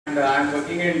and I'm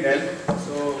working in Dell.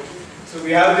 So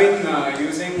we have been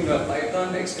using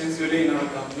Python extensively in our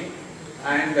company,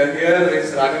 and here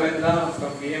is Raghavendra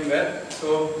from VMware.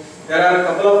 So there are a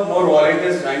couple of more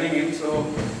volunteers joining in. So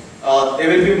they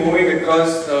will be moving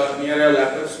across near your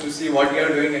laptops to see what you are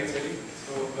doing actually.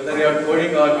 So whether you are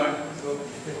coding or not.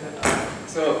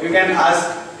 So you can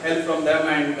ask help from them,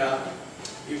 and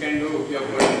you can do your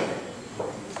coding.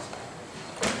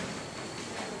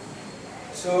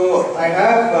 So I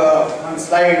have one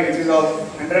slide which is of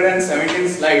 117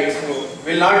 slides. So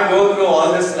we'll not go through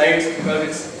all the slides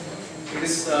because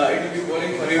it will be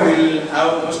boring for you. We'll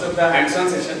have most of the hands-on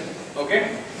session.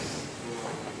 Okay.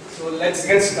 So let's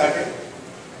get started.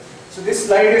 So this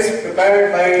slide is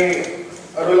prepared by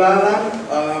Arulana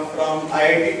from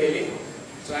IIT Delhi.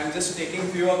 So I'm just taking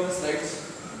few of the slides.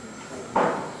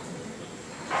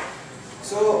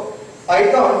 So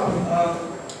Python.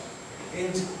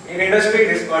 In industry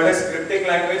it is called as scripting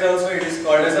language also, it is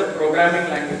called as a programming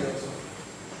language also.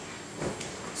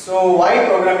 So why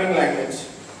programming language?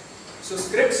 So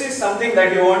scripts is something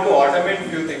that you want to automate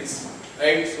few things,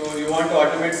 right? So you want to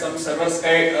automate some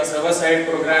server-side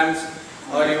programs,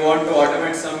 or you want to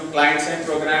automate some client-side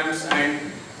programs, and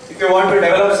if you want to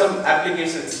develop some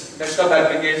applications, desktop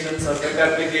applications or web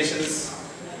applications,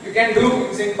 you can do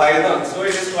using Python. So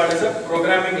it is called as a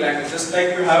programming language, just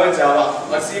like you have a Java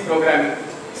or C programming.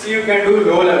 C you can do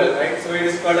low level, right? So it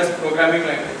is called as programming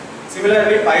language.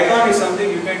 Similarly, Python is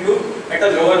something you can do at a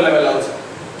lower level also.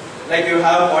 Like you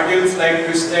have modules like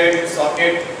twisted,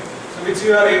 socket, so which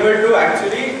you are able to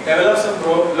actually develop some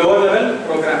lower level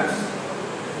programs.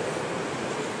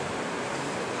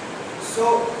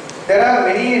 So there are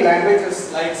many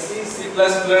languages like C, C++,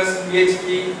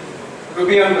 PHP,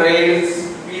 Ruby on Rails,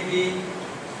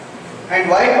 and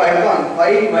why Python?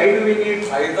 Why do we need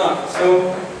Python?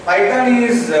 So Python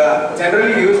is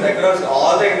generally used across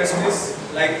all the industries.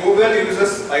 Like Google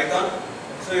uses Python.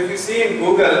 So if you see in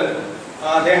Google,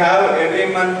 they have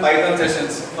every month Python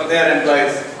sessions for their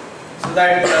employees, so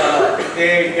that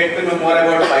they get to know more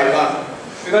about Python,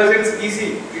 because it's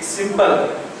easy, it's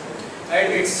simple,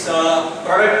 right? It's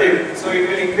productive, so it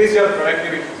will increase your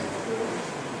productivity.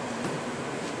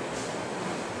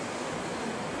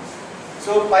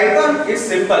 So Python is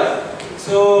simple.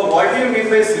 So what do you mean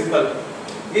by simple?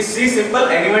 Is C simple?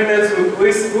 Anyone tells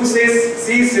who says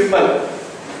C is simple?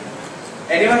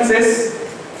 Anyone says?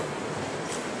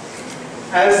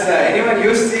 Has anyone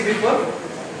used C before?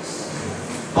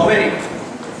 How many?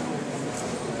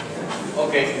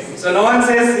 Okay. So no one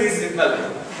says C is simple.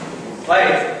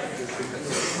 Why?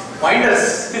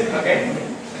 Pointers. Okay.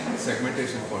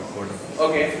 Segmentation for code.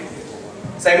 Okay.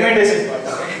 Segmentation part.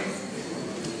 Okay.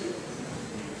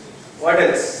 What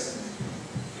else?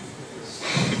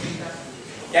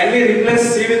 Can we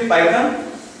replace C with Python?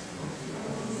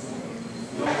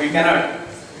 No, we cannot.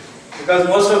 Because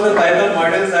most of the Python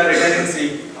models are written in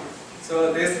C.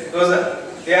 So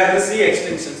they are the C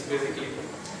extensions basically.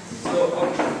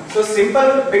 So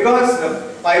simple, because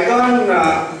Python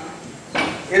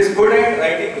is good at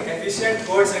writing efficient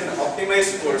codes and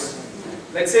optimized codes.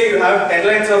 Let's say you have 10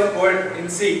 lines of code in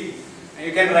C, and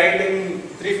you can write in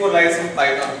 3-4 lines in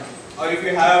Python. Or if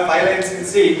you have 5 lines in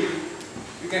C,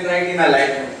 you can write in a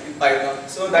line in Python.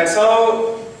 So that's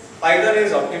how Python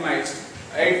is optimized,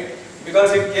 right?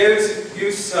 Because it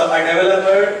gives a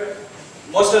developer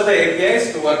most of the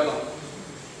APIs to work on.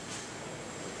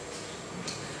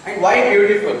 And why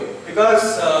beautiful?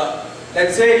 Because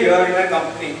let's say you are in a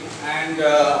company, and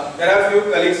there are a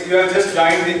few colleagues, you have just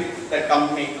joined with that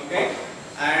company, okay?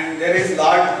 And there is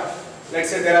lot,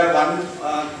 let's say there are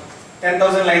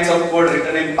 10,000 lines of code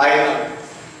written in Python.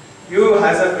 You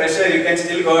as a fresher, you can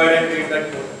still go ahead and read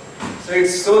that code. So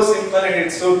it's so simple and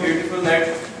it's so beautiful that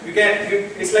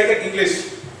it's like an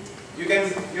English.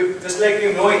 Just like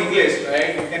you know English,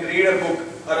 right? You can read a book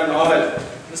or a novel.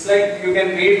 Just like you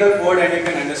can read the code and you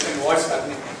can understand what's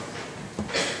happening.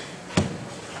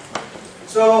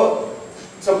 So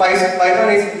Python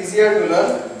is easier to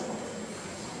learn.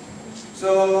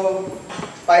 So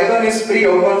Python is free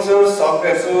open source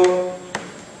software.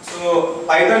 So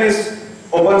Python is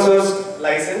open source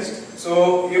licensed.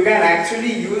 So you can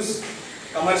actually use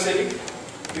commercially.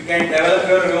 You can develop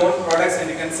your own products and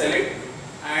you can sell it.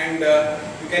 And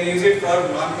you can use it for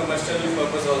non-commercial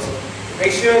purpose also.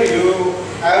 Make sure you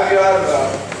have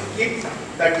keep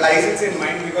that license in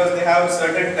mind, because they have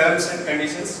certain terms and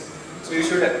conditions. So you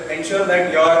should ensure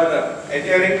that you are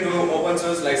adhering to open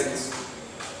source license.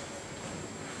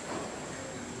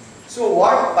 So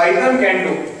what Python can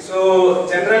do? So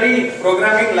generally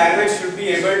programming language should be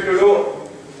able to do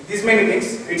these many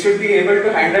things. It should be able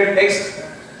to handle text,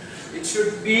 it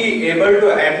should be able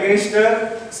to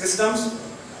administer systems.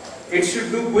 It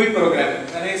should do GUI programming.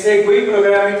 When I say GUI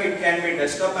programming, it can be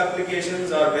desktop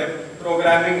applications or web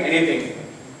programming, anything,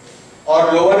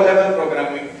 or lower level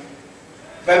programming,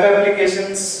 web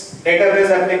applications, database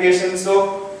applications.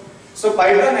 So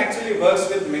Python actually works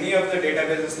with many of the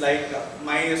databases like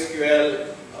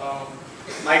MySQL,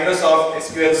 Microsoft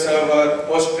SQL Server,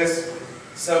 Postgres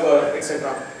Server,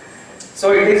 etc.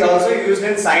 So it is also used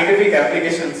in scientific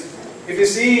applications. If you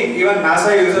see, even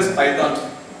NASA uses Python,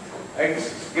 right?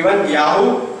 Even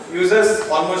Yahoo uses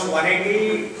almost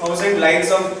 180,000 lines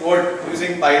of code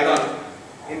using Python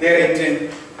in their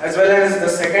engine, as well as the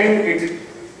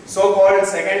so-called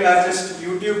second largest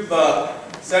YouTube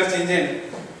search engine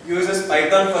uses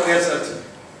Python for their search.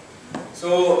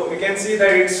 So we can see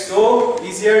that it's so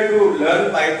easier to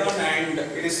learn Python, and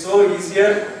it is so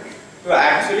easier to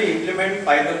actually implement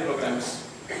Python programs.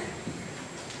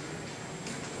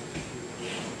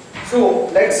 So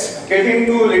let's get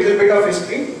into a little bit of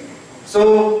history.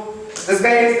 So this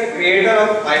guy is the creator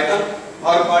of Python,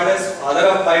 or called as father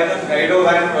of Python,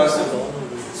 Raghavendra and Sowmya.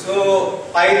 So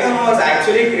Python was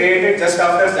actually created just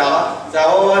after Java.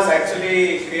 Java was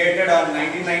actually created on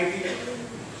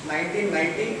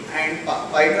 1990 and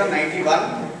Python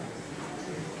 91.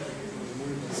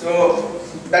 So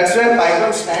that's where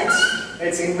Python stands.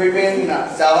 It's in between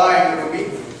Java and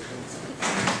Ruby.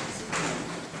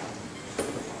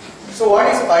 So what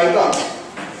is Python?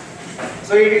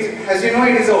 So it is, as you know,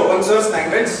 it is an open source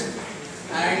language,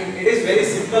 and it is very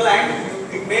simple and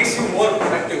it makes you more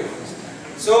productive.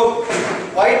 So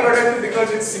why productive? Because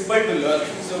it's simple to learn.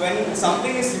 So when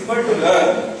something is simple to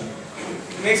learn,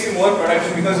 it makes you more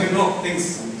productive because you know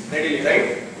things readily,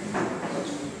 right?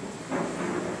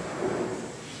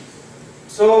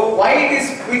 So why it is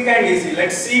quick and easy?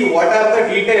 Let's see what are the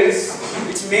details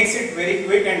which makes it very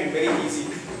quick and very easy.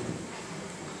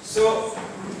 So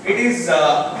it is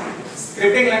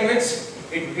scripting language.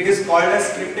 It is called as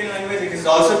scripting language. It is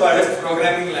also called as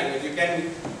programming language. You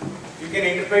can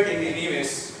interpret in any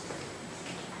ways.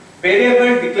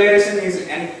 Variable declaration is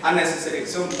unnecessary.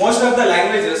 So most of the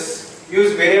languages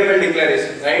use variable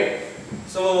declaration, right?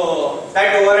 So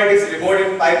that overhead is removed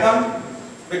in Python,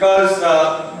 because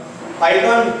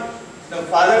Python, the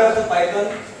father of the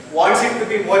Python, wants it to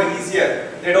be more easier.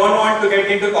 They don't want to get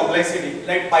into complexity.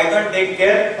 Let Python take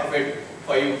care of it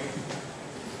for you.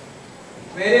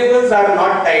 Variables are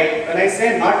not typed. When I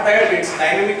say not typed, it's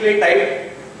dynamically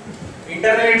typed.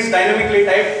 Internally it's dynamically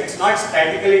typed. It's not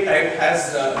statically typed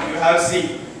as you have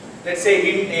C. Let's say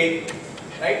int A,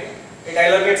 right? It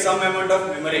allocates some amount of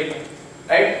memory,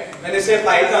 right? When you say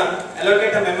Python,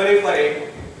 allocate a memory for A.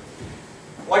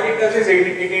 What it does is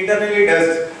it internally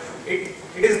does.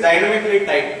 It is dynamically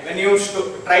typed. When you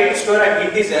try to store an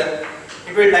integer,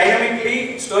 it will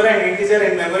dynamically store an integer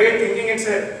in memory, thinking it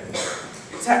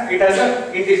has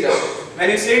an integer. When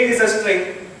you say it is a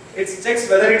string, it checks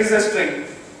whether it is a string,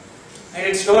 and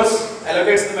it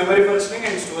allocates the memory for a string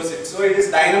and stores it. So it is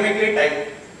dynamically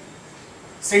typed.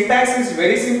 Syntax is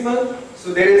very simple.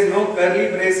 So there is no curly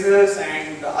braces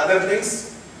and other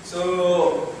things.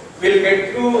 So we'll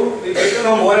get to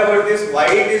know more about this, why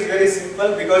it is very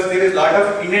simple, because there is a lot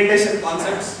of indentation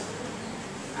concepts,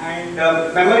 and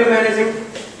memory managing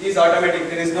is automatic.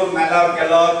 There is no malloc,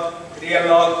 alloc,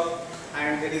 realloc,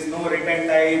 and there is no return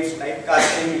types,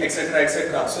 typecasting, etc.,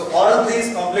 etc. So all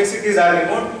these complexities are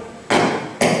removed,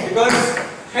 because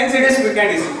hence it is quick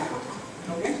and easy.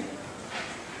 Okay.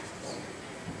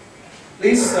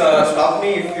 Please stop me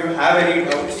if you have any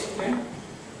doubts. Okay.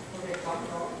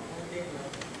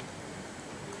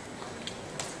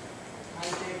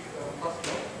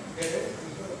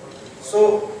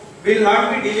 So we will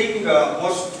not be dealing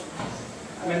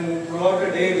throughout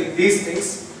the day with these things.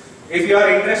 If you are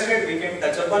interested, we can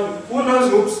touch upon. Who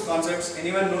knows OOPS concepts?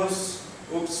 Anyone knows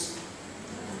OOPS?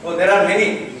 Oh, there are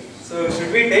many. So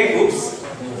should we take OOPS?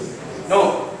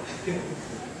 No.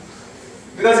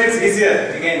 Because it's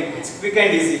easier. Again, it's quick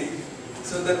and easy.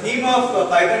 So the theme of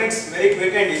Python is very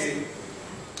quick and easy,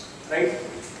 right?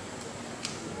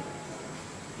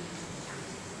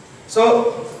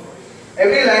 So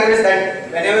every language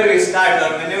that whenever we start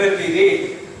or whenever we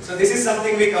read, so this is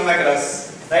something we come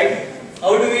across, right?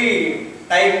 How do we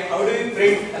type? How do we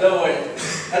print hello world?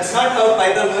 That's not how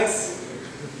Python works.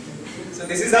 So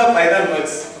this is how Python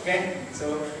works. Okay.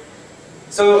 So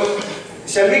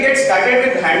shall we get started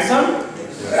with hands-on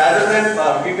rather than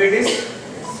PPTs?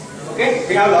 Okay.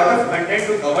 We have a lot of content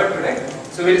to cover today.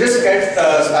 So we'll just get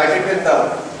started with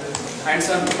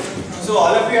hands-on. So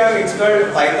all of you have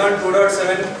installed Python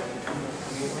 2.7.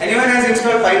 Anyone has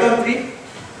installed Python 3?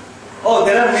 Oh,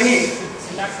 there are many.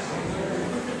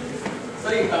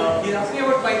 Sorry, he's asking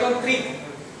about Python 3.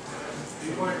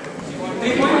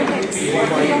 3.3.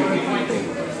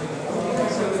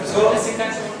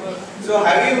 So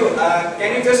have you,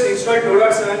 can you just install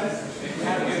 2.7? You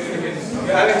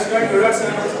have installed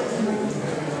 2.7 also?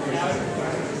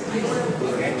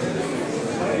 Okay.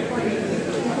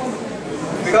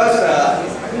 Because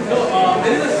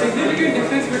there is a significant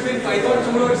difference between Python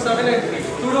 2.7 and 3.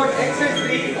 2.x and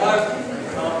 3 are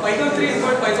Python 3 is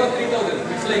called Python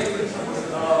 3000. It's like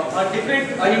a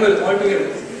different animal altogether.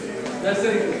 That's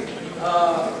the reason.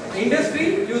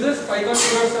 Industry uses Python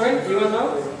 2.7 even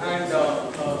now, and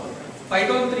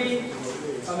Python 3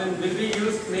 will be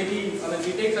used maybe,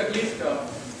 it takes at least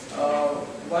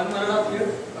 1.5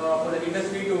 years for the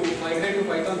industry to migrate to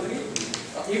Python 3.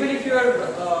 Even if you are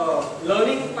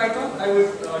learning Python, I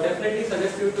would definitely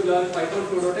suggest you to learn Python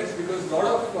 2.x because a lot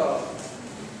of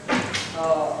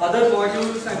other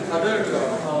modules and other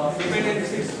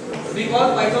dependencies, we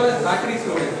call Python as battery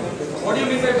storage. What do you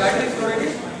mean by battery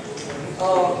storage?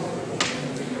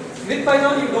 With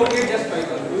Python, you don't get just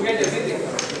Python, you get everything.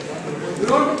 You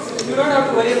don't have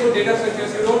to worry about data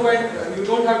structures. You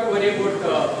don't have to worry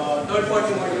about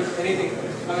third-party modules, anything.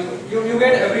 You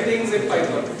get everything with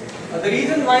Python. The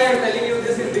reason why I am telling you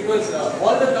this is because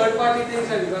all the third-party things,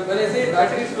 and when I say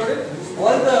battery storage,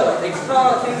 all the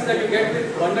extra things that you get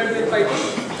bundled with Python,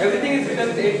 everything is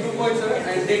written in 2.7,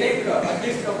 and they take at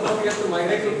least a couple of years to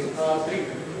migrate to 3.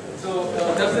 So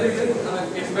that's the reason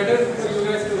it's better for you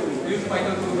guys to use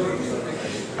Python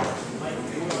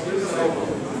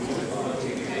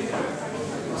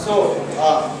 2.7. So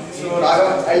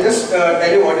Raghav, I'll just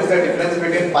tell you what is the difference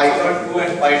between Python 2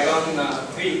 and Python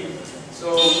 3.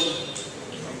 So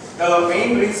the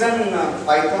main reason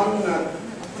Python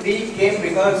 3 came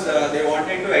because they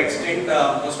wanted to extend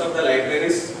most of the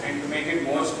libraries and to make it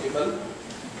more stable.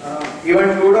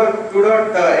 Even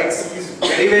 2.x is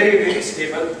very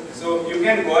stable. So you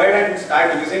can go ahead and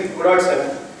start using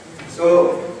 2.7.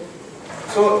 So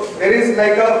there is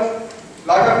like a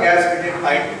lot of gaps between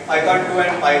Python 2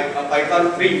 and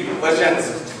Python 3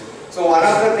 versions. So one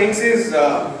of the things is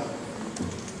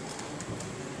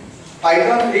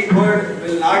Python 3 code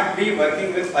will not be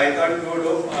working with Python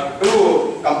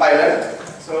 2 compiler.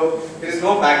 So there is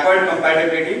no backward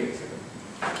compatibility.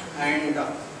 And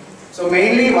so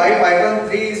mainly why Python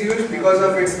 3 is used because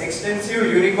of its extensive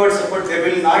Unicode support. There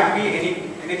will not be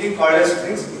anything called as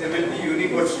strings. There will be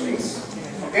Unicode strings.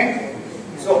 Okay.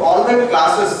 So all the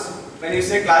classes. When you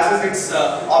say classes, it's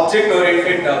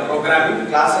object-oriented programming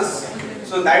classes.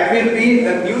 So that will be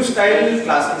the new style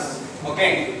classes.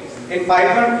 Okay. In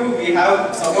Python 2, we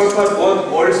have support for both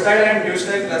old style and new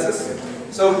style classes.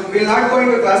 So we will not go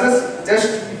into classes,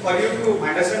 just for you to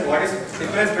understand what is the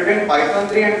difference between Python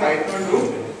 3 and Python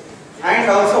 2. And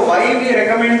also why we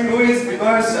recommend 2 is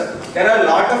because there are a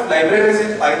lot of libraries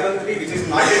in Python 3 which is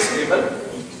not yet stable.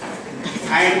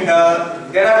 And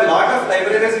there are a lot of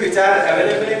libraries which are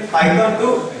available in Python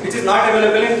 2 which is not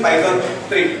available in Python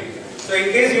 3. So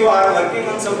in case you are working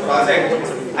on some project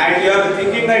and you are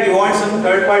thinking that you want some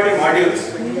third-party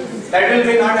modules, that will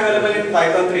be not available in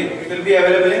Python 3. It will be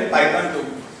available in Python 2.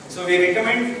 So we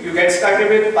recommend you get started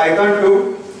with Python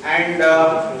 2 and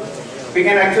we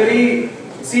can actually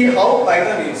see how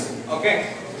Python is. Okay.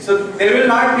 So there will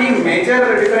not be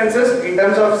major differences in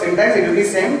terms of syntax. It will be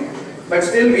same. But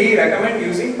still we recommend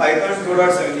using Python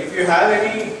 2.7. If you have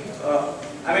any,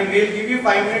 we'll give you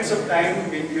 5 minutes of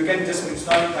time. You can just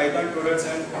install Python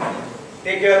 2.7.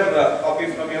 Take your copy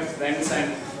from your friends,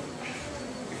 and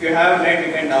if you have net,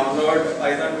 you can download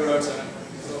Python 2.7.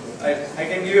 So I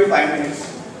can give you 5 minutes.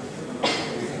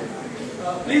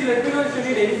 Please let me know if you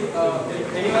need any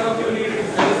one of you need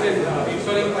help in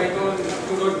installing Python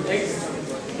 2.x.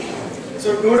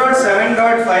 So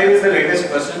 2.7.5 is the latest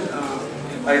version.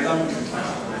 Python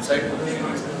website.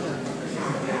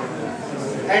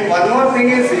 And one more thing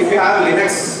is, if you have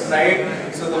Linux, right?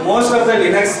 So the most of the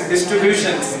Linux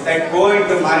distributions that go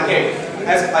into the market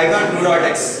has Python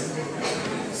 2.x.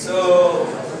 So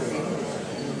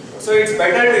it's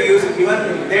better to use it.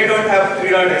 Even they don't have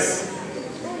 3.x.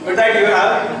 But that you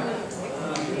have.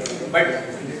 But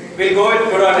we'll go with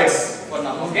 2.x for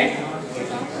now. Okay.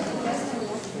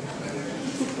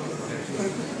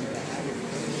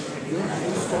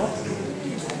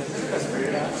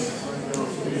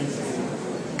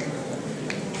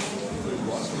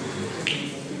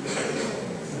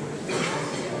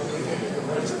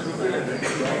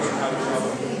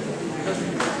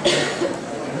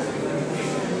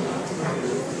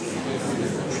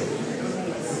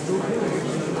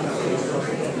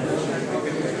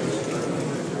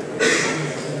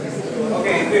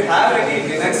 If you have any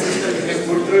Linux system, you can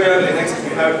put through your Linux. If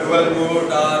you have dual boot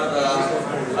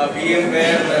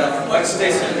VMware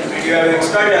workstation and you have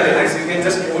installed a Linux, you can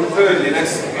just boot through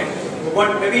Linux. Okay?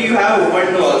 Maybe you have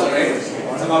Ubuntu also, right?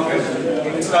 Some of you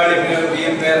installed in your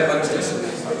VMware workstation,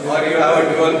 or you have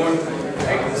a dual boot,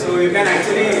 right? So you can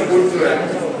actually boot through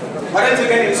that. Or else you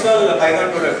can install a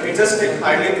Python product. It just takes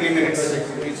hardly 3 minutes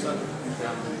to install.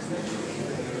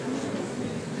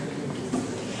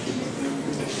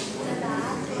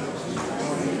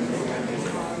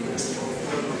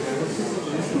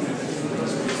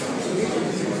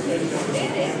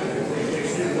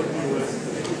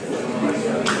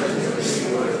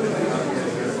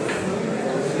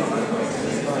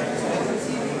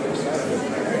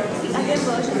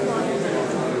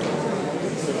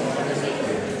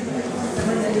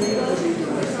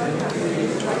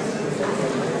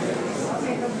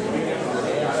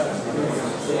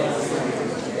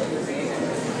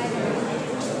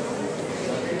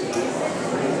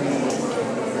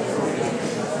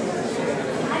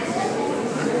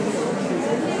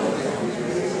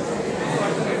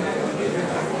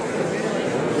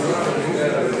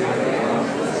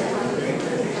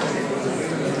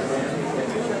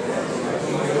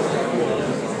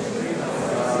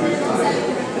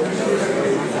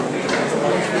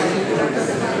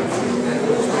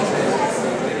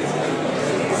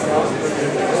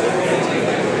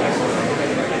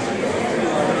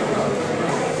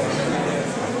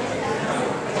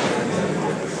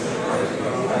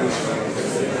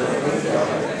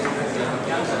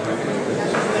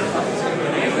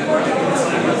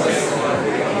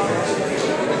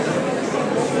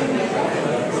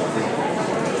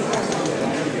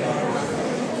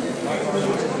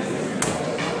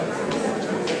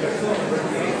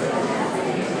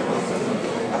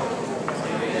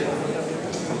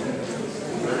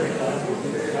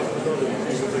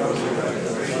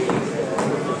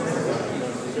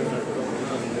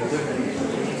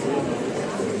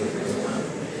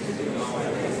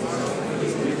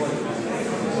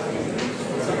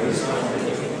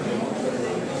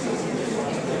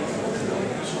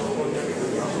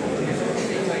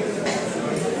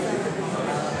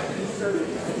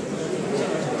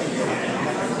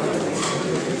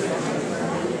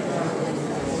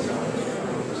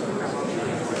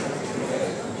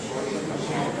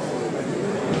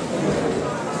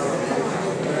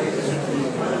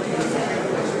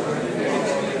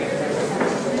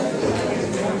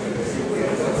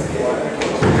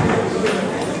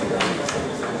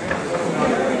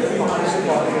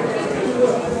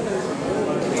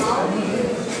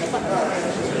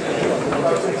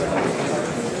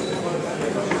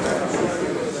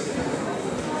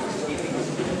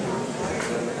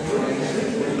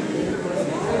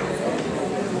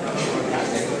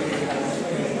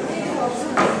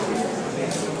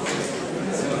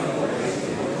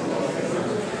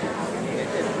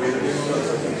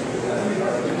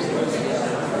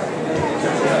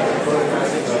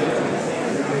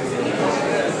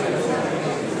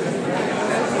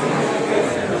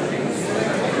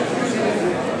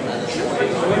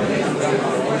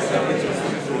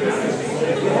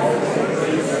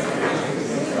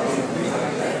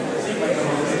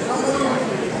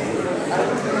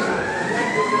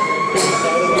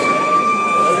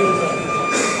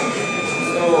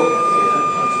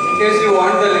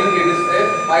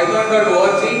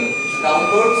 Python.org,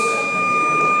 downloads,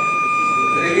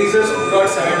 releases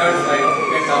 2.7.5. You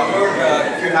can download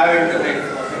if you have internet.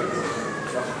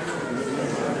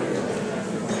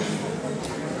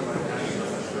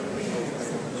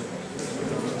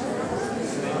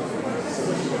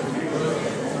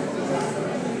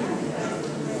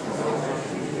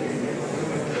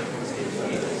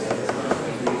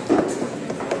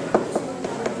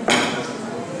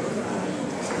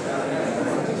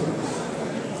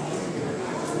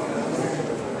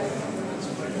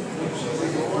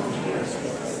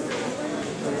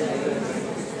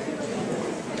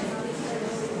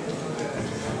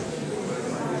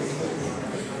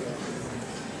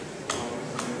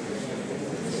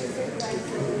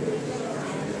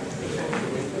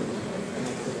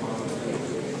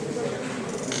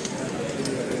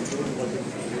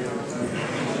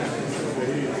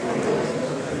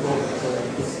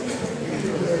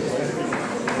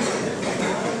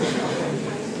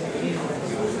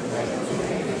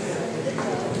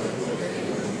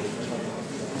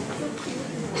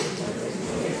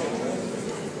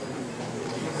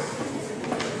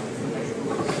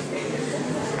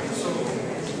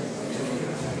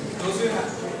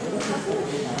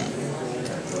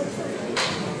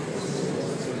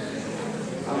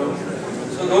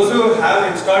 So those who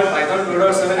have installed Python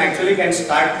 2.7 actually can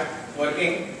start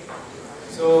working.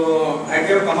 So at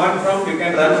your command prompt you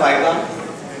can run Python.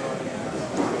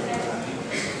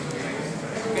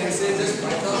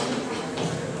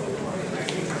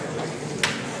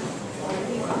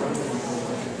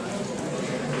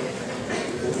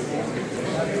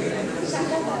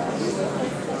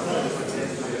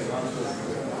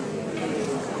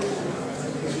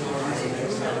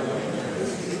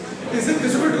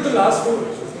 last two.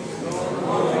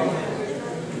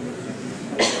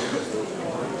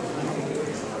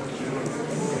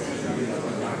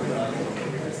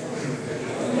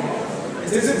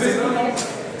 This is visible now?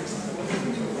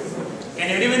 Can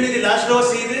anyone in the last row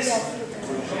see this?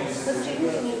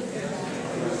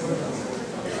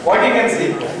 What you can see?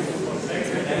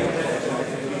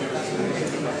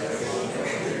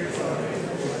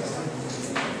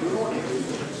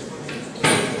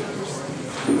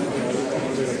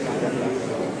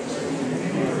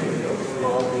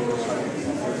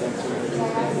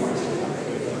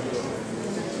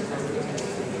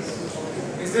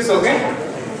 Is this okay?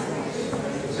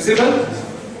 Visible?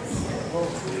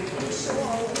 So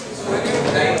when you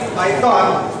type Python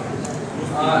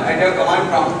at your command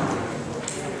prompt,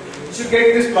 you should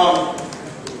get this prompt.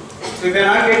 So if you are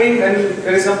not getting, then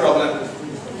there is some problem.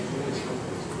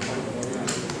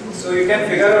 So you can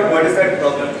figure out what is that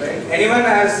problem, right? Anyone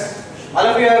has, all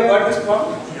of you have got this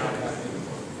prompt?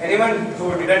 Anyone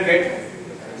who didn't get?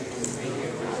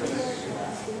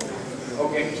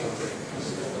 Okay.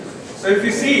 So if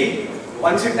you see,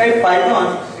 once you type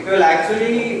Python, it will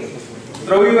actually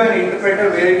throw you an interpreter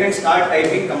where you can start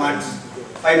typing commands,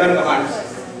 Python commands.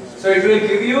 So it will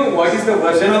give you what is the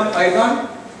version of Python,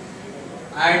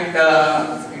 and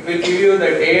it will give you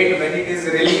the date when it is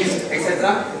released,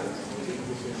 etc.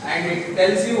 And it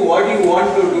tells you what you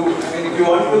want to do. I mean, if you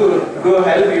want to do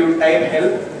help, you type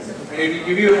help, and it will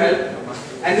give you help.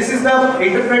 And this is the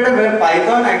interpreter where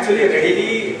Python actually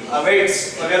readily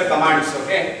awaits for your commands.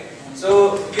 Okay.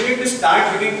 So you need to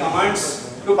start giving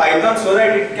commands to Python so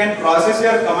that it can process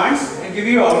your commands and give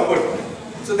you output.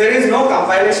 So there is no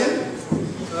compilation.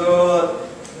 So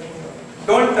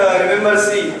don't remember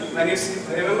C. When you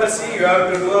remember C, you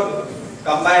have to do a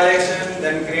compilation,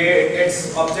 then create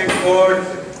gets object code,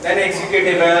 then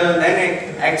executable, then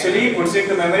it actually puts it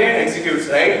to memory and executes,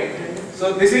 right?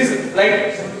 So this is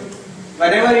like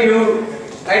whenever you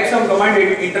type some command,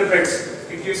 it interprets,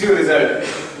 it gives you result.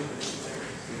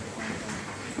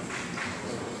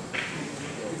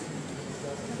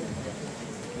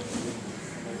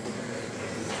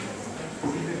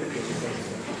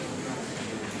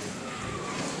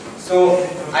 So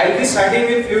I'll be starting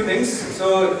with few things.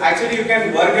 So actually you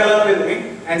can work along with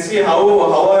me and see how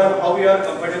you are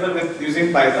comfortable with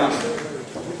using Python.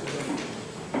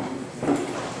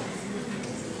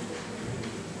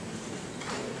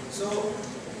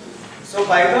 So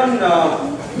Python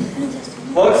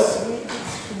works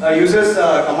uses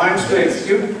commands to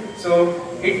execute.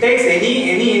 So it takes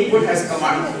any input as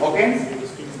command. Okay.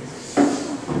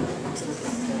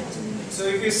 So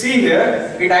if you see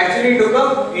here, it actually took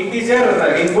a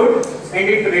integer input and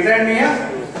it returned me a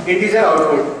integer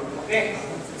output. Okay.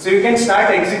 So you can start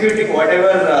executing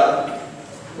whatever.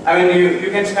 I mean,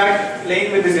 you can start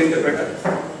playing with this interpreter.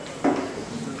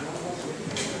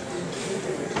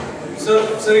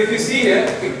 So if you see here,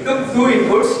 it took two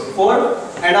inputs,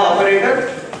 4 and an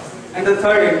operator, and the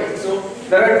third input. So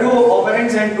there are 2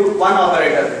 operands and one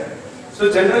operator.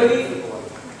 So generally,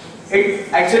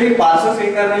 it actually passes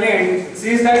internally and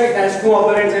sees that it has 2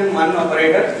 operands and 1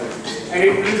 operator, and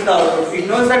it prints the output. It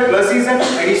knows that plus is an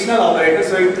additional operator,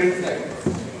 so it prints that.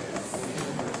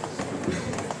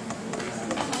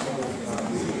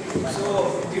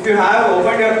 So if you have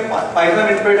opened your Python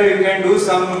interpreter, you can do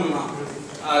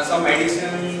some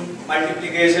addition,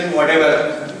 multiplication,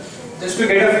 whatever, just to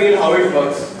get a feel how it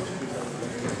works.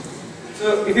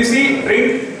 So if you see,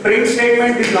 print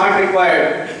statement is not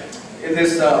required in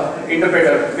this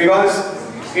interpreter, because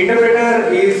interpreter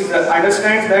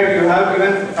understands that you have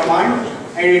given command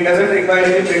and it doesn't require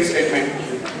any print statement.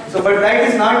 So but that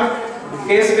is not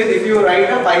case with if you write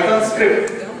a Python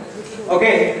script.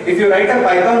 Okay, if you write a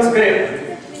Python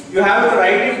script, you have to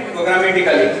write it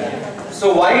programmatically.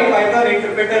 So why Python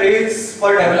interpreter is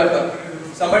for developer?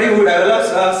 Somebody who develops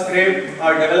a script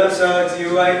or develops a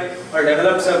GUI or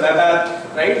develops a web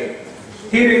app, right?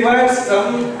 He requires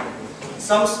some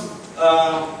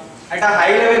at a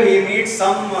high level he needs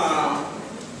some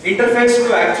interface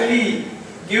to actually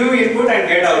give input and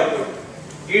get output.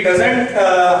 He doesn't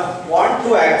want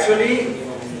to actually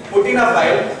put in a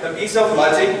file the piece of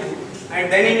logic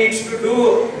and then he needs to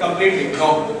do completely.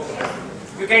 No.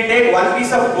 You can take one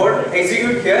piece of code,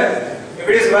 execute here. If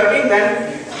it is working,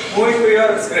 then move it to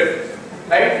your script,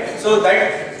 right? So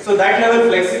that level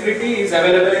flexibility is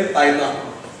available in Python.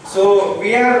 So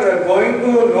we are going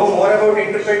to know more about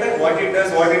interpreter, what it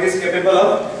does, what it is capable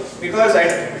of, because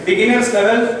at beginners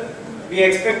level, we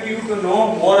expect you to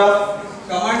know more of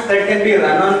commands that can be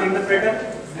run on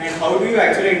interpreter and how do you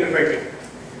actually interpret it.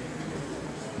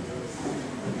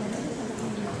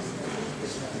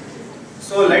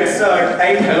 So let's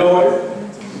type hello world.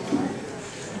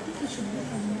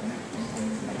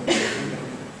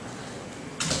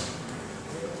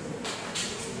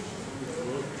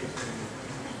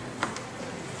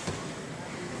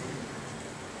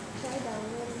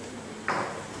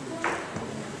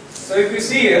 So if you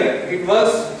see here, it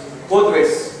works both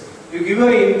ways. You give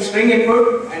a string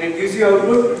input and it gives you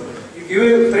output. You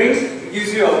give a print, it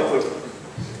gives you output.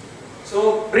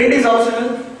 So print is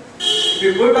optional. If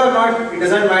you put or not, it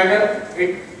doesn't matter.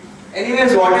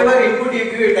 Anyways, whatever input you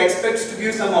give, it expects to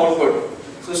give some output.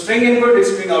 So string input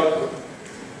is string output.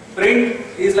 Print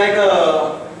is like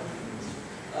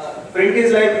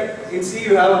in C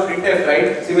you have printf,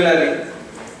 right? Similarly.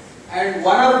 And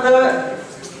one of the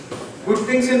good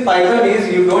things in Python is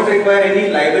you don't require any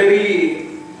library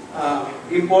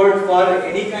import for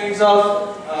any kinds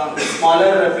of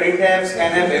smaller printf,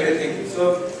 scanf, everything.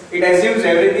 So it assumes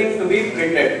everything to be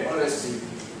printed always.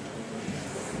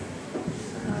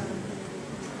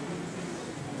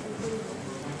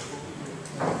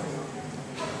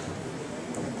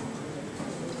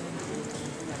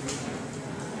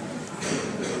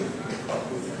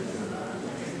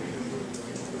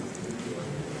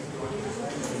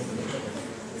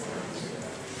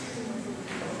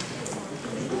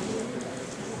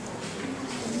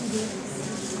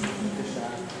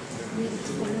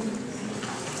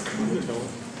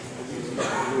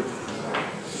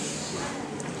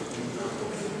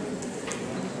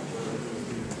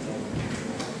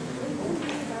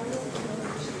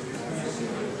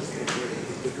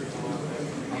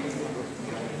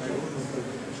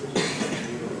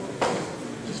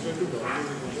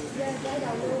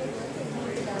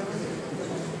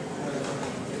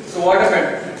 So what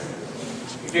happened?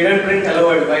 It didn't print hello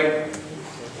world, right?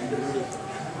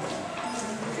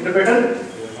 Interpreter?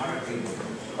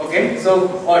 Okay, so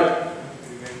what?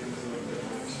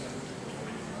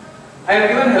 I have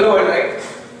given hello world, right?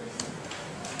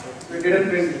 It didn't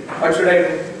print. What should I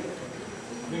do?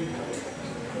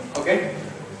 Okay.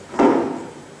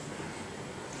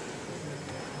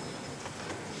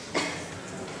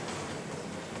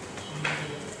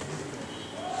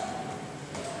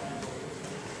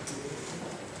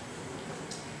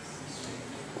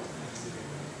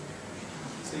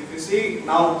 So if you see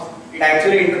now, it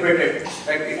actually interpreted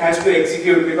that it has to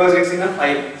execute because it's in a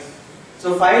file.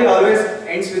 So file always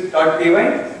ends with .py.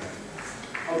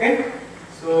 Okay.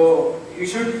 So you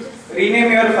should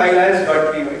rename your file as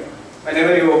 .py.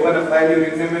 Whenever you open a file, you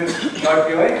rename it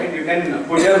 .py and you can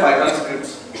put your Python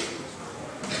scripts.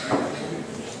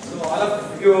 So all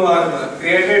of you are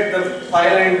created the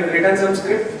file and written some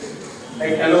script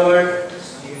like hello world.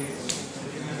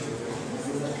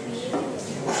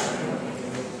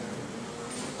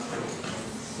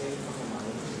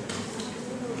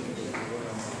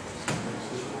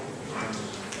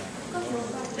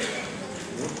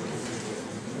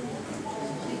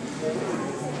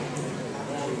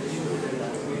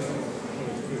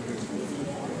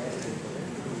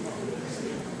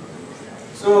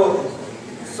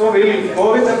 So we'll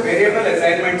go with the variable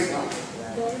assignments now.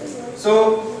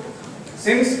 So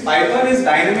since Python is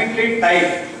dynamically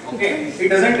typed, okay, it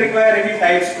doesn't require any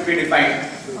types to be defined.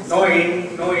 No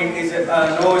int, no integer,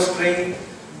 no string,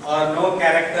 or no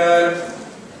character.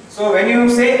 So when you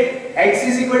say x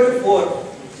is equal to 4,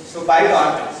 so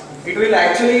Python, it will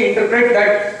actually interpret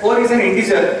that 4 is an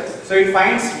integer. So it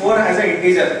finds 4 as an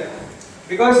integer.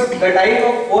 Because the type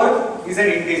of 4 is an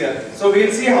integer. So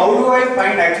we'll see how do I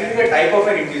find actually the type of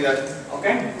an integer.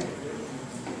 Okay?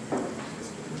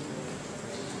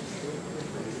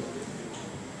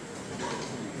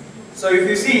 So if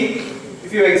you see,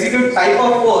 if you execute type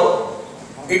of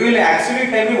 4, it will actually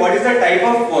tell me what is the type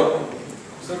of 4.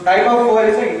 So type of 4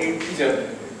 is an integer.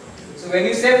 So when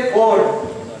you say 4,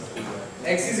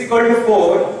 x is equal to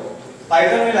 4,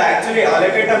 Python will actually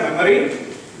allocate a memory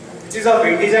which is of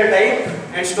integer type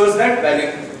and stores that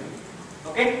value.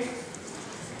 Okay?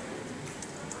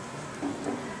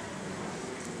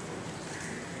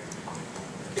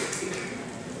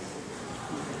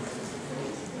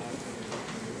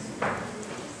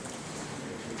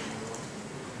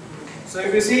 So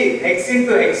if you see x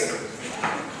into x,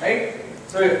 right?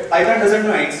 So Python doesn't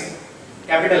know x,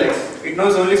 capital X. It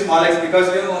knows only small x because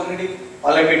we have already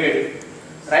allocated it,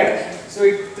 right? So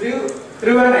it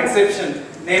threw an exception,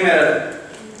 name error.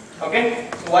 Okay?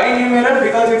 So why name error?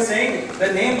 Because it's saying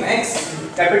the name x,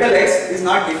 capital X, is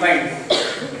not defined.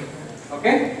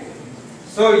 Okay?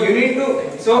 So you need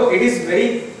to, so it is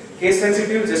very case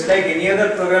sensitive, just like any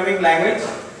other programming language,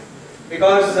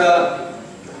 because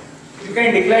you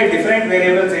can declare different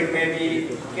variables. It may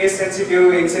be case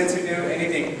sensitive, insensitive,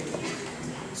 anything.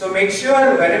 So make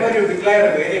sure whenever you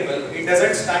declare a variable, it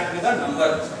doesn't start with a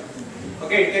number.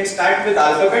 Okay, it can start with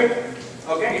alphabet.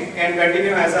 Okay, it can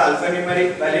continue as an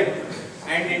alphanumeric value,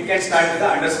 and it can start with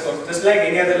an underscore, just like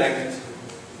any other language.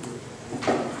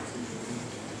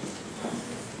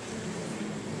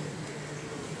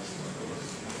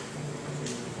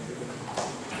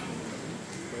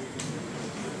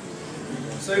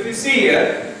 So if you see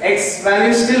here, x value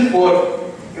is still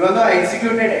 4. Even though I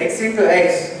executed x into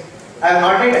x, I have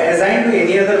not yet assigned to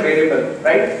any other variable,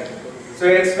 right? So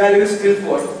x value is still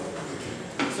 4.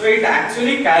 So it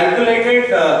actually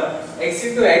calculated x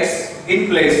into x in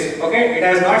place. Okay, it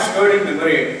has not stored in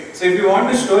memory yet. So if you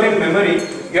want to store in memory,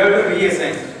 you have to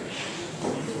reassign.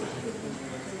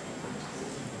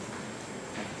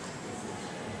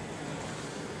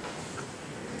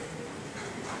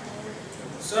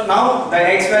 So now the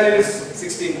x value is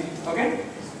 16. Okay.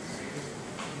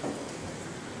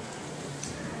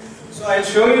 So I'll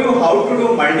show you how to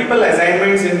do multiple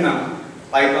assignments in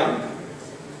Python.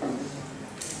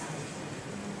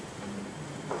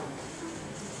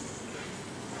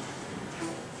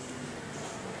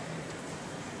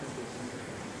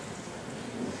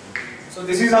 So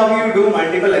this is how you do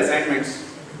multiple assignments.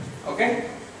 Okay.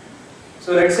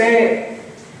 So let's say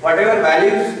whatever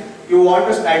values you want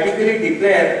to statically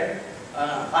declare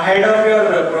ahead of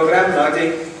your program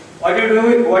logic, what you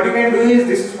can do is,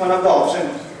 this is one of the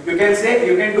options. You can say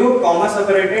you can do comma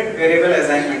separated variable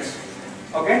assignments.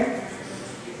 Okay.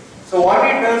 So what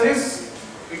it does is,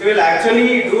 it will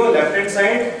actually do a left hand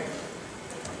side.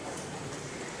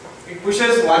 It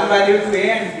pushes one value to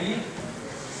A and B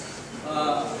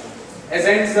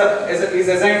is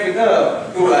assigned with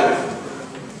the two value.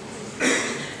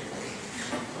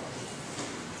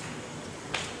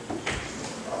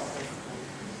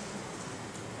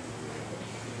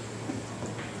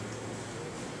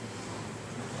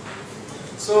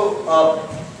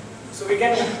 So we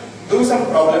can do some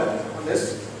problem on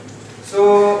this.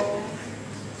 So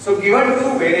given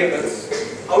two variables,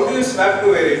 how do you swap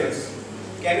two variables?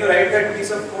 Can you write that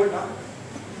piece of code now?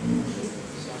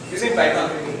 Using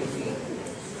Python,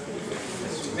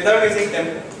 without using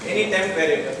any temp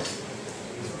variable.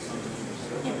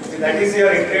 That is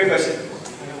your interview question.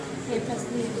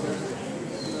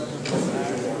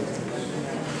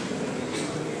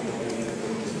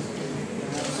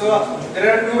 So there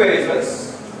are two variables.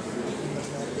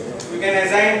 You can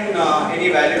assign any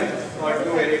value for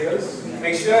two variables.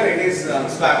 Make sure it is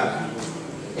swapped.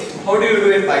 How do you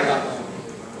do in Python?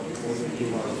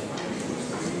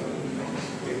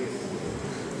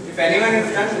 If anyone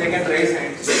is done, they can raise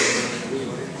hands.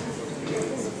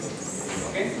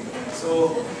 Okay.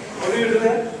 So how do you do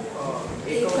that?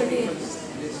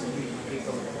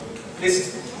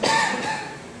 List.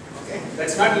 Okay.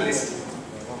 That's not a list.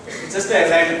 It's just an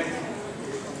assignment.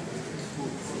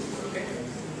 Okay.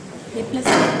 A plus B.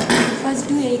 First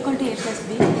do A equal to A plus B.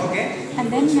 Okay.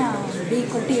 And then B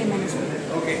equal to A minus B.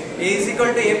 Okay. A is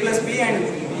equal to A plus B and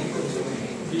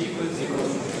B equals 0.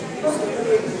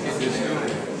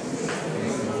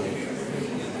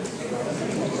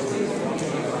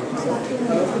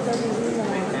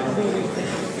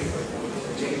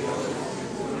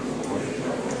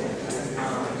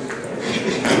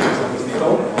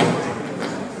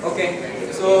 Okay,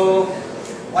 so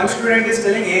one student is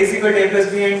telling A is equal to A plus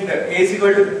B and A is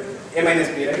equal to A minus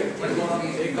B, right?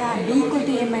 Yeah, B equal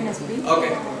to A minus B.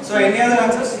 Okay, so any other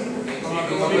answers? A, comma,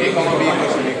 B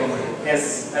equals to A, comma.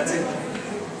 Yes, that's it.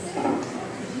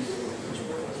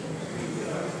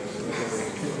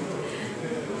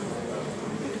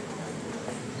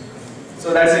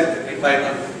 So that's it in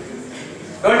Python.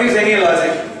 Don't use any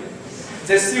logic.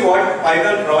 Just see what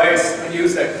Python provides and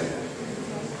use that.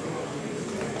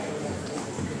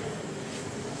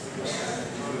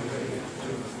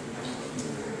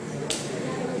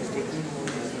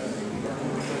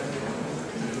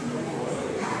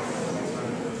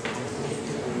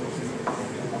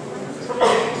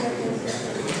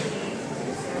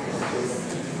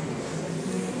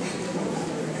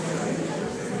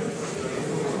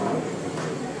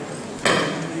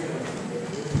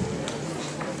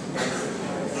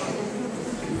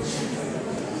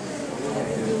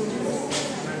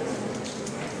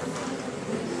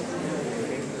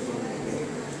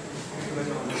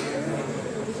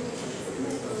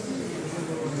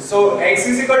 So x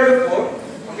is equal to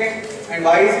 4, okay, and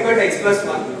y is equal to x plus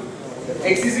 1.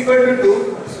 X is equal to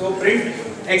 2, so print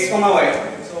x comma y.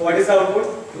 So what is the output?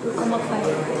 2, 5.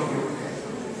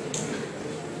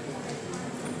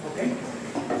 Okay.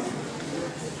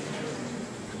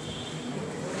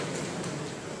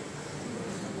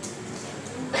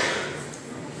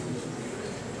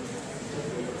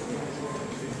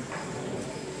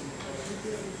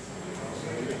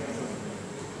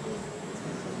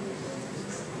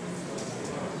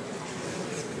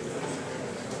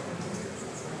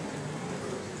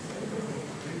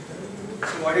 So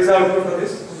what is the output for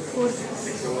this? 4, 6.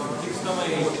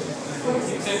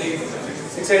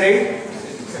 6 and 8?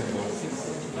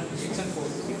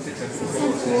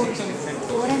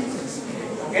 4 and 6.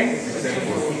 Okay.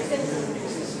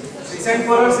 6 and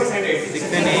 4 or 6 and 8?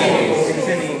 6 and 8. 6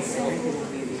 and 8.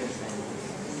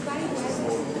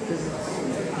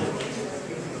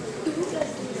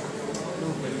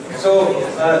 So,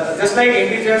 just like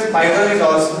integers, Python is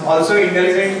also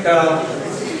intelligent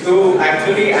to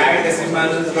actually add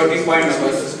decimal floating point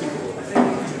numbers.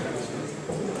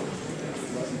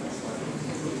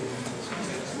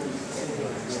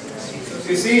 So,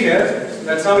 you see here,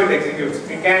 that's how it executes.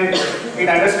 It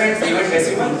understands even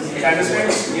decimal, it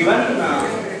understands even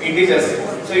integers.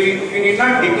 So, you need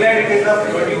not declare it as a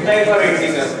floating type or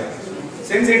integer.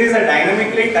 Since it is a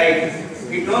dynamically typed,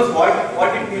 it knows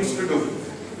what it needs to do.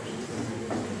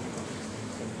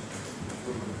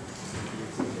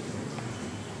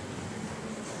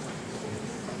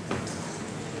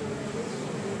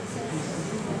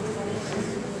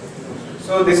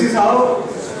 So this is how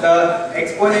the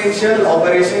exponential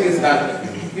operation is done.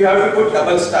 You have to put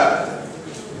double star.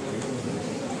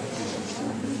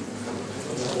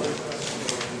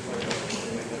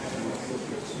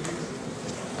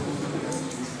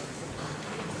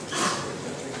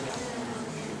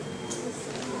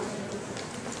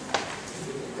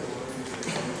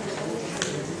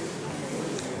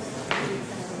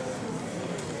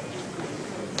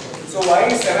 So why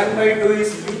 7/2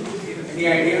 is any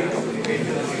idea?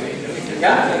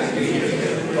 Yeah?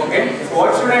 Okay. So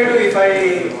what should I do if I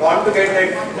want to get that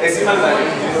decimal value?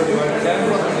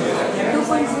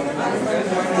 2.0.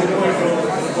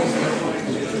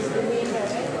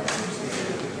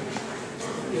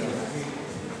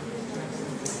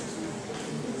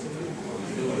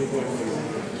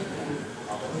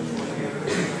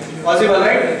 Possible,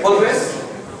 right? Both ways.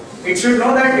 It should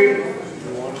know that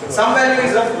some value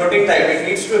is a floating type. It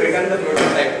needs to return the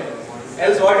floating type.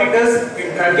 Else what it does,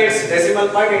 it truncates decimal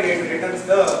part and it returns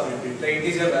the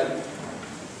integer value.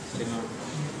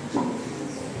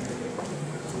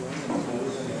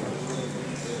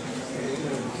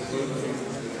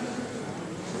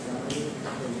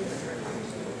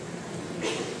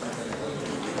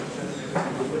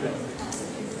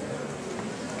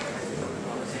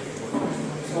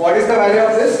 So what is the value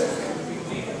of this?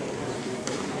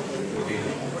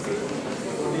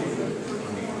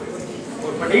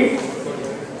 414.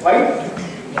 Why?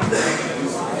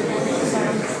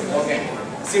 Okay.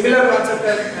 Similar concept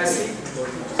as C.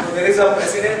 So there is a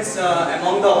precedence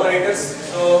among the operators.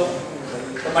 So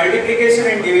the multiplication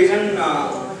and division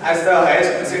has the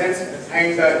highest precedence,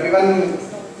 and even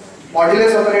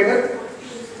modulus operator,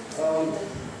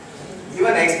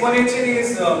 even exponential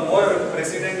is more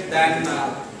precedent than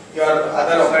your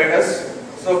other operators.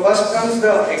 So first comes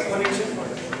the exponential,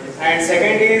 and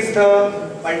second is the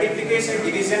multiplication,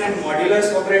 division and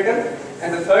modulus operator,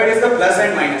 and the third is the plus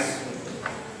and minus.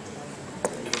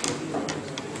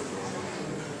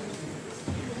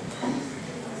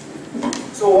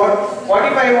 So what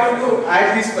if I want to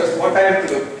add this first? What I have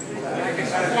to do?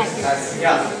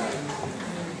 Yeah.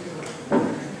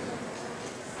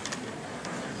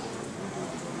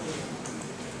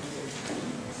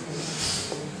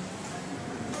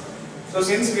 So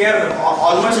since we are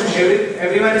almost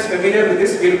everyone is familiar with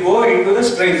this, we'll go into the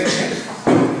strings. Okay?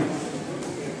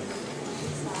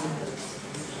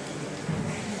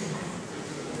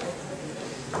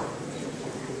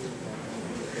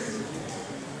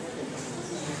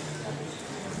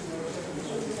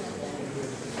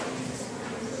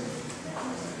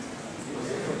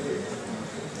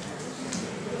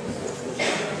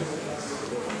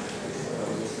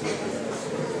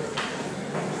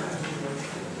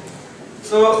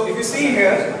 So if you see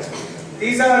here,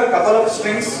 these are a couple of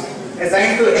strings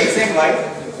assigned to x and y.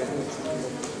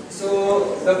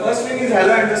 So the first string is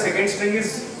hello and the second string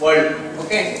is world.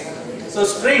 Okay. So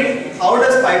string, how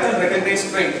does Python recognize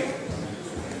string?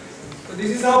 So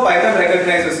this is how Python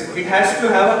recognizes. It has to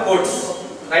have a quotes,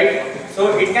 right?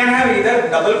 So it can have either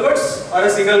double quotes or a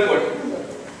single quote.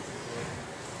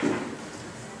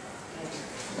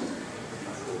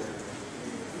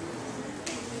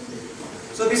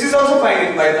 So this is also fine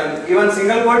in Python. Even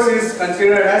single quotes is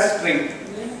considered as string.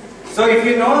 So if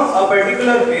you know a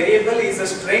particular variable is a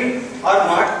string or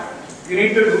not, you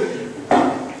need to do.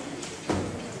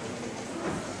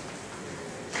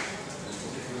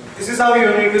 This is how you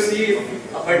need to see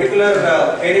if a particular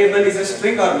variable is a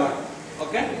string or not.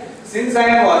 Okay. Since I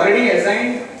have already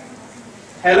assigned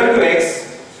hello to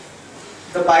x,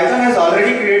 the Python has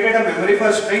already created a memory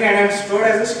for string and I have stored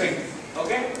as a string.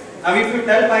 Okay. Now if you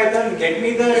tell Python, get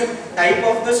me the type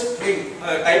of the string,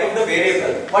 type of the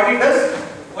variable, what it does,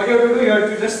 what you have to do, you have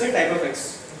to just say type of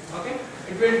x. Okay?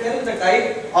 It will tell the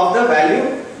type of the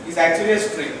value is actually a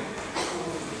string.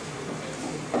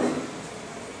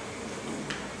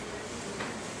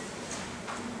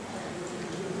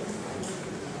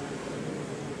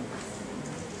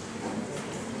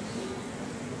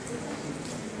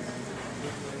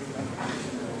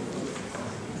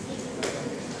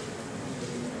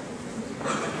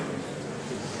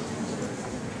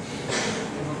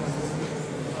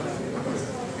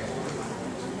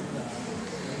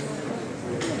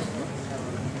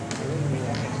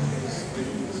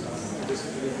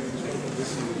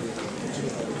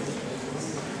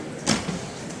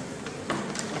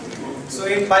 So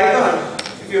in Python,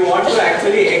 if you want to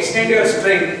actually extend your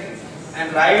string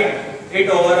and write it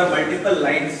over a multiple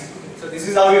lines, so this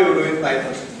is how you do in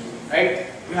Python, right?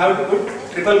 You have to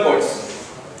put triple quotes.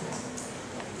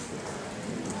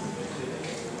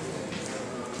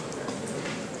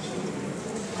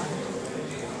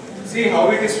 See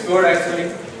how it is stored actually.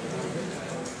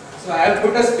 So I have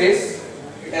put a space,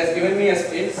 it has given me a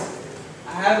space.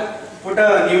 I have put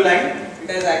a new line, it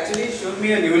has actually shown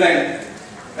me a new line,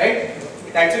 right?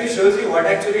 It actually shows you what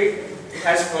actually it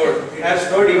has stored. It has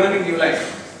stored even in new line.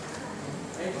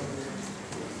 Right?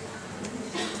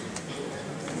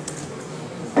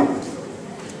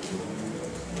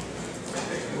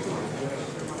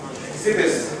 See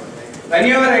this. When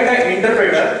you are at an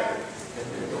interpreter,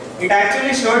 it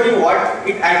actually showed you what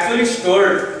it actually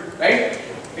stored, right?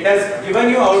 It has given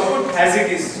you output as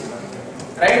it is,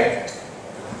 right?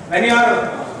 When you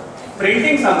are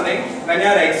printing something, when you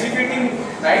are executing,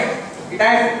 right? It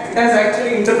has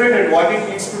actually interpreted what it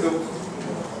needs to do,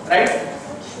 right?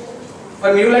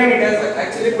 For new line, it has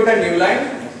actually put a new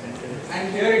line,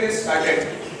 and here it is started,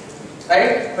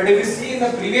 right? But if you see in the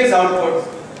previous output,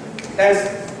 it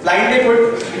has blindly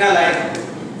put in a line,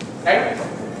 right?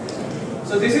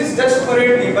 So this is just for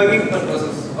your debugging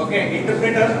purposes, okay?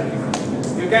 Interpreter,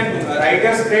 you can write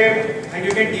your script and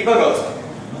you can debug also.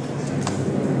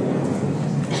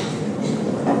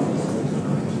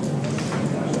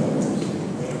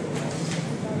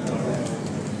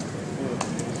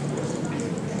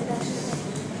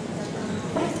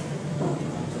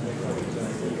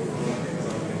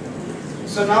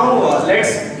 So now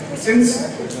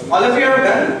since all of you have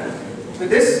done with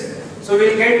this, so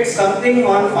we'll get something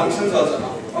on functions also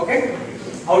now, okay?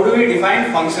 How do we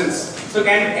define functions? So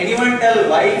can anyone tell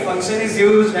why function is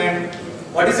used and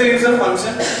what is the use of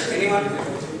function? Anyone?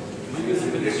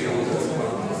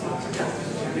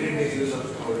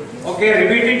 Okay,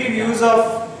 repetitive use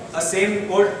of a same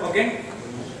code, okay?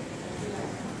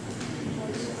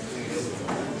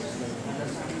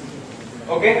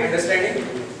 Okay, understanding?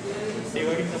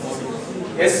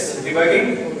 Yes,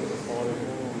 debugging.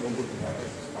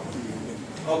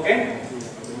 Okay.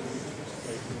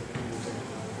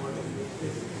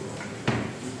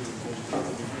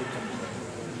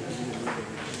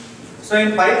 So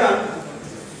in Python,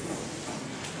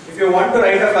 if you want to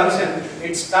write a function,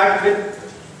 it starts with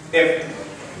def,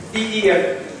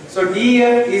 def. So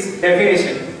def is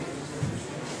definition.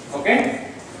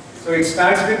 Okay. So it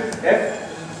starts with def,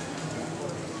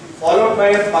 followed by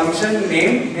a function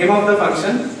name of the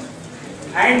function,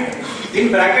 and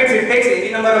in brackets it takes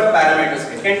any number of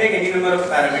parameters. It can take any number of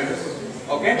parameters.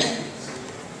 Okay.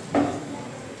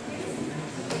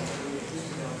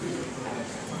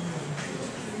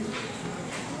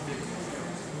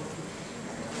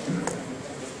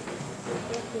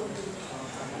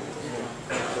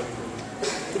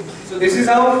 So this is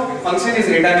how function is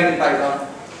written in Python.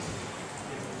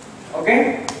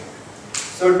 Okay.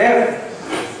 So def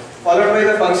followed by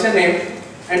the function name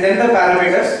and then the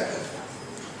parameters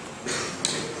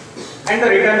and the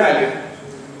return value.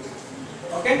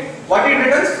 Okay. What it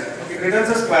returns? It returns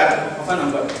a square of a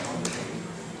number.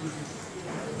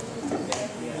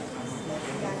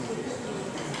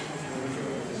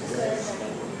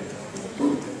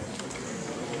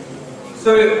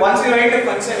 So once you write a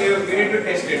function, you need to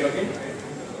test it. Okay.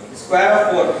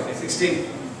 Square of 4, 16.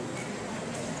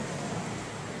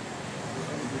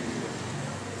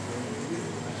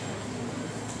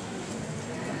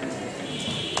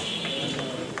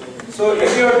 So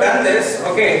if you have done this,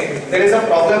 okay, there is a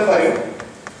problem for you.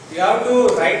 You have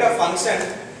to write a function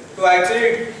to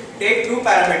actually take two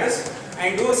parameters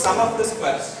and do a sum of the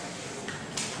squares.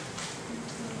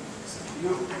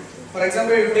 For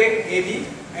example, you take AB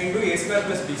and do a square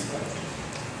plus b square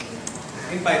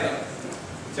in Python.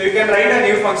 So you can write a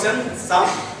new function, sum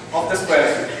of the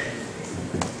squares.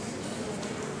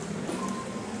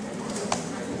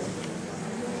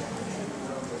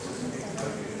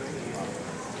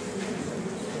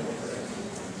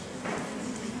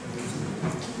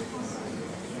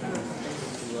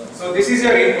 So this is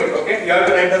your input, okay? You have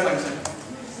to write the function.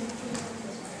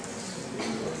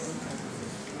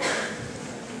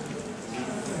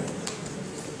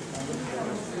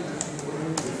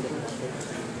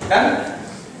 Done?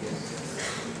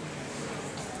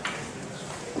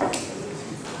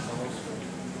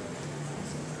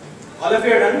 All of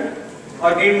you are done?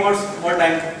 Or need more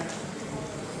time?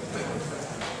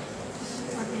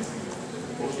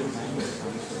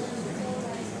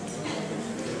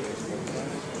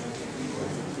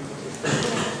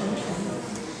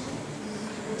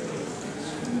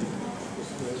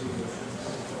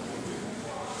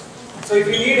 So if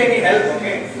you need any help,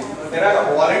 okay, there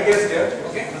are volunteers there,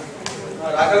 okay.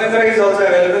 Raghavendra is also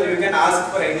available. You can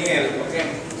ask for any help,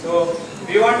 okay. So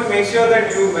we want to make sure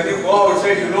that when you go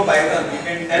outside, you know Python. You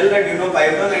can tell that you know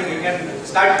Python and you can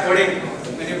start coding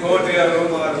when you go to your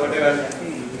room or whatever.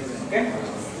 Okay.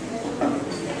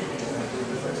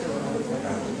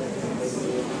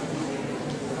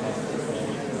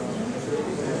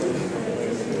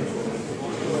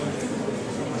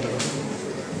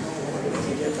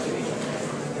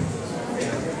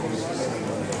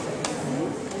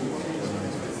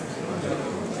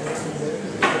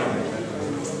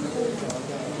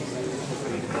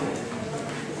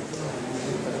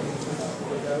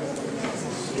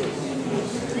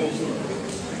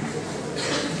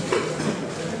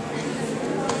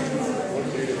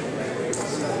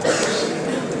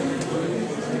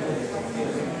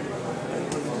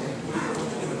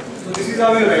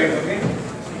 How you write, okay?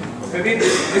 Maybe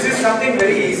this is something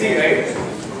very easy, right?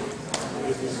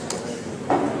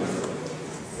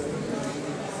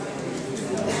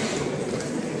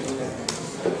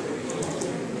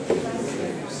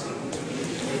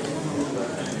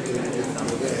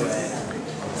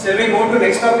 Shall we move to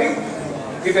next topic?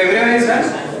 If everyone is done?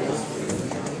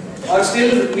 Or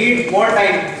still need more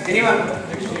time? Anyone?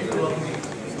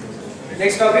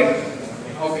 Next topic?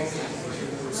 Okay.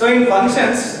 So in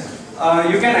functions,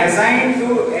 you can assign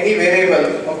to any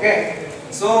variable, okay?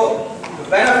 So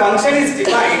when a function is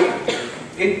defined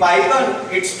in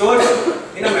Python, it stores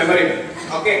in a memory,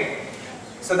 okay?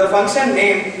 So the function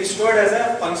name is stored as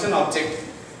a function object,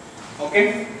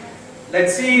 okay?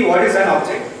 Let's see what is an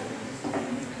object.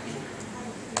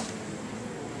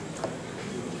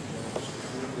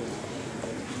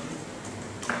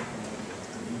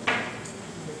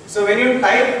 So when you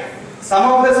type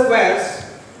sum of the squares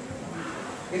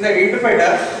in the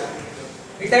interpreter,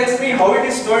 it tells me how it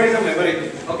is stored in the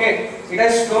memory. Okay, it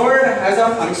is stored as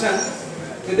a function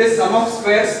with this sum of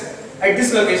squares at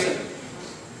this location.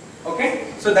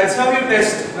 Okay, so that's how you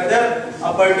test whether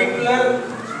a particular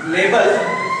label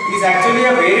is actually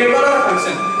a variable or a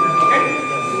function. Okay.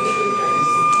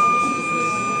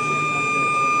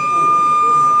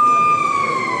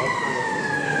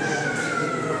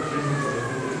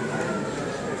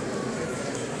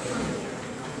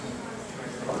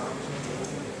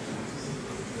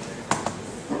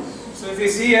 So if you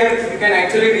see here, you can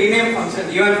actually rename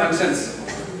even functions.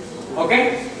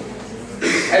 Okay?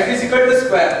 F is equal to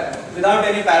square without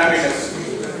any parameters.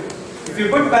 If you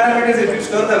put parameters, it will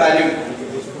store the value.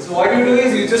 So what you do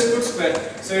is you just put square.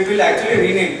 So it will actually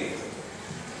rename.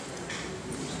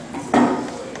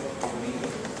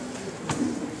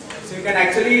 So you can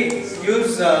actually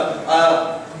use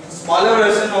a smaller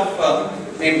version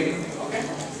of naming.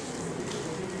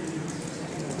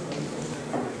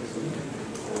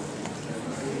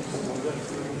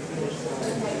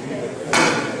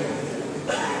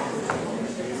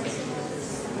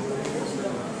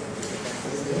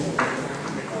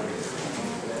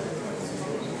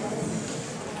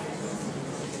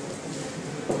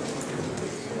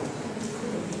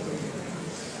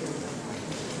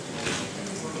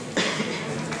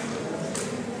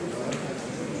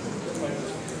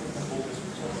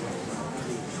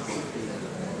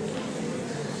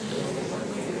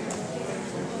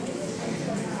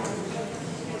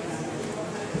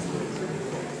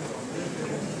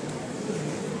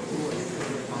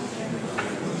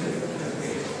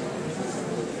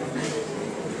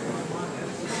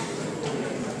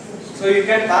 So you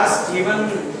can pass even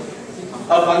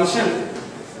a function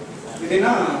within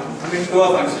to a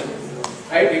function,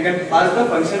 right? You can pass the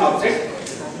function object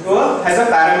as a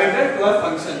parameter to a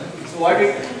function.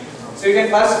 So you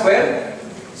can pass square.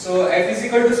 So f is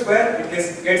equal to square. It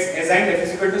gets assigned f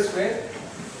is equal to square,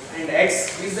 and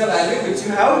x is the value which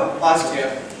you have passed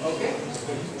here. Okay.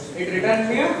 It returns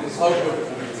me an output.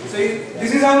 So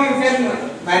this is how you can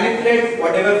manipulate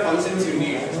whatever functions you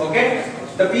need. Okay.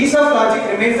 The piece of logic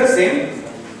remains the same,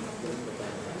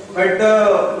 but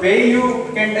the way you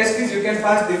can test is you can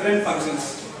pass different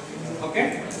functions.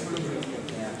 Okay.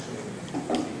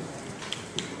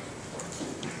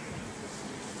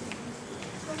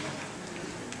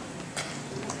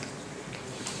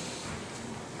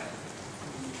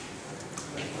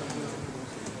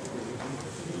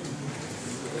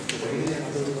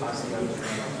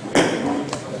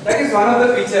 That is one of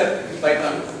the feature in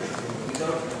Python.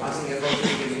 Without passing f also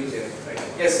we can use f, right?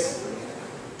 Yes.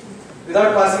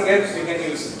 Without passing f, we can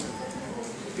use.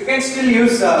 You can still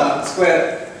use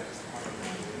square.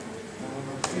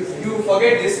 If you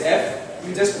forget this f,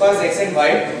 you just pass x and y.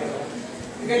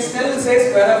 You can still say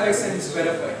square of x and square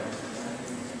of y.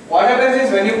 What happens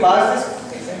is when you pass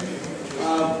this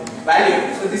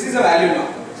value, so this is a value now.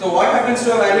 So what happens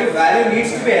to a value? Value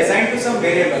needs to be assigned to some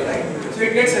variable, right? So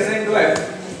it gets assigned to f.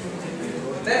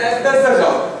 Then f does the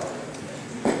job.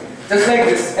 Just like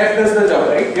this, f does the job,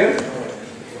 right here.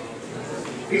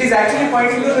 It is actually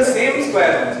pointing to the same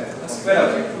square object, a square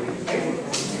object. Right?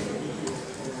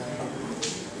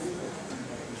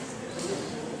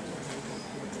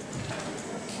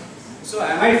 So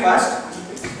am I fast?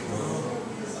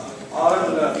 Or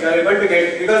you are able to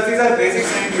get, because these are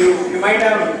basics and you might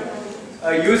have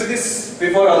used this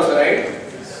before also, right?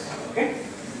 Okay.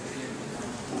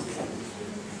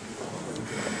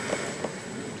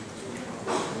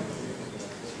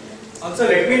 Also,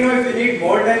 let me know if you need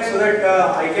more time so that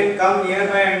I can come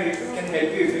nearby and it can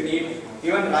help you if you need.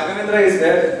 Even Raghavendra is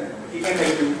there, he can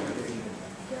help you.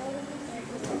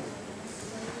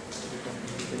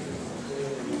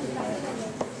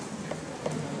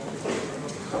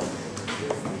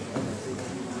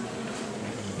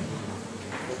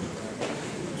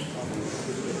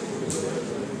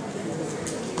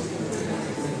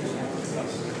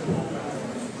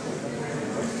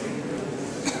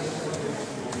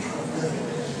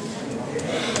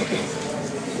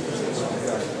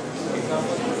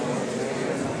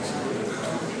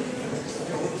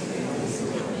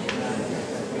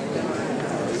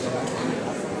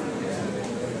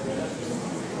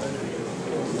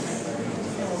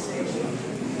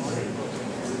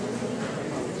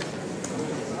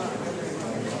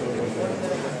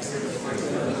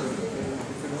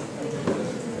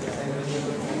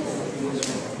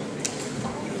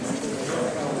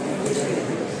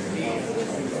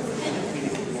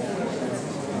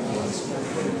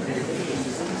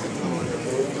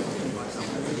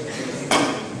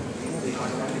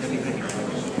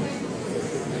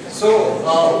 So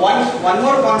one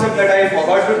more concept that I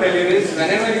forgot to tell you is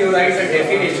whenever you write a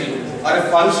definition or a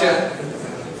function,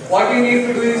 what you need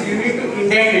to do is you need to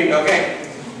indent it, okay?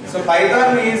 So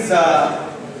Python is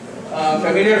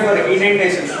familiar for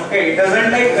indentation, okay? It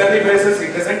doesn't like curly braces,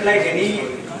 it doesn't like any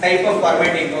type of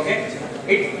formatting, okay?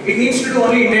 It needs to do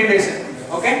only indentation,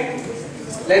 okay?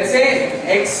 Let's say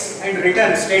x and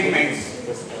return statements,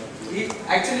 it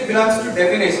actually belongs to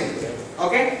definition,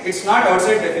 okay? It's not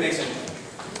outside definition.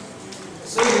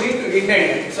 So you need to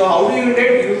indent it. So how do you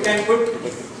indent? You can put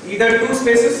either 2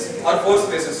 spaces or 4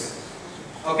 spaces,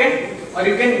 okay? Or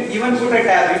you can even put a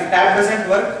tab. If tab doesn't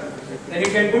work, then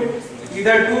you can put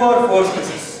either 2 or 4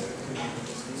 spaces.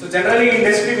 So generally in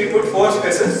industry we put 4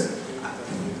 spaces.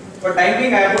 For time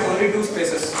being I have put only 2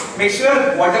 spaces. Make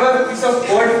sure whatever piece of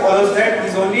code follows that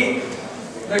is only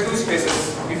the 2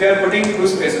 spaces. If you are putting 2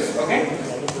 spaces, okay?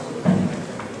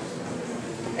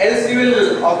 Else you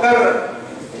will occur.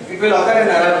 It will occur an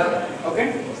error, okay?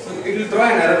 So it will throw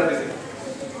an error basically.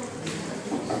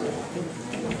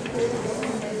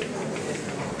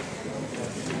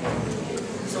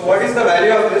 So what is the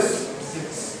value of this?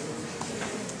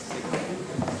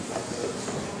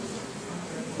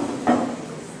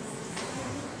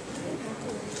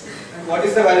 And what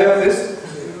is the value of this?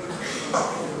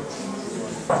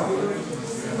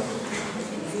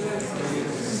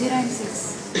 Zero and 6.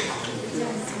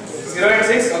 0 and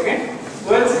 6, okay?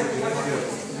 Who else?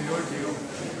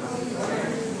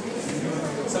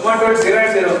 Someone told 0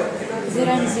 and 0. 0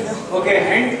 and 0. Okay,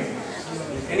 and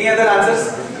any other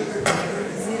answers?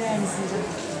 0 and 0.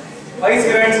 Why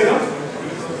 0 and 0?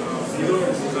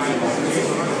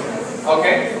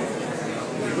 Okay.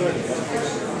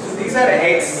 So these are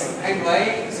x and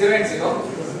y, 0 and 0.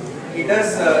 It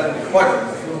does what?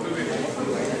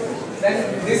 Then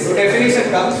this definition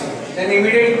comes, then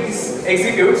immediately this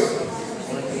executes.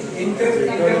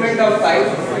 Increment of 5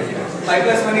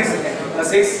 plus 1 is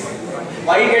 6,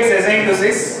 y gets assigned to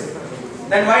 6,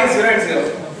 then y is 0 and 0.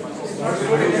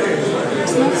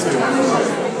 It's not stored.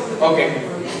 Okay.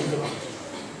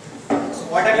 So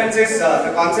what happens is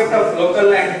the concept of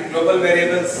local and global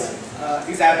variables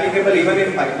is applicable even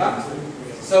in Python.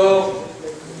 So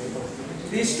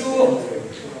these two,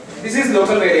 this is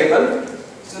local variable.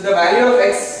 So the value of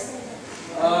x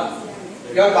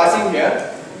you are passing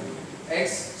here,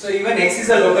 x. So even x is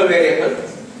a local variable.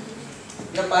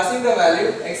 You are passing the value,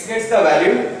 x gets the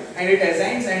value and it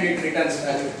assigns and it returns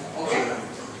value. Okay.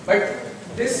 But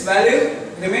this value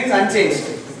remains unchanged.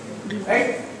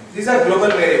 Right? These are global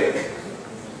variables.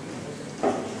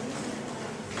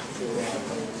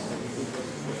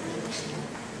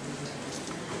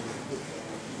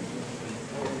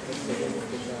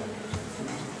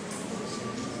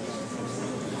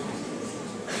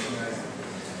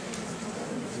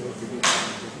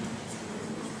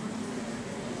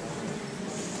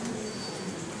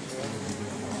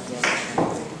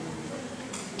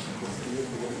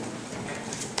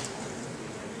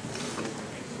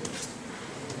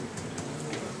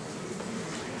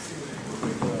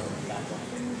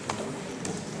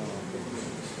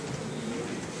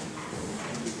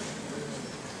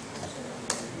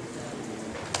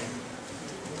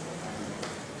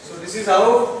 This is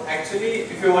how actually,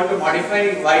 if you want to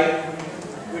modify y,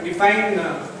 you define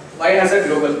y as a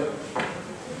global,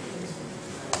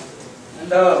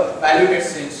 and the value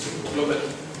gets changed global.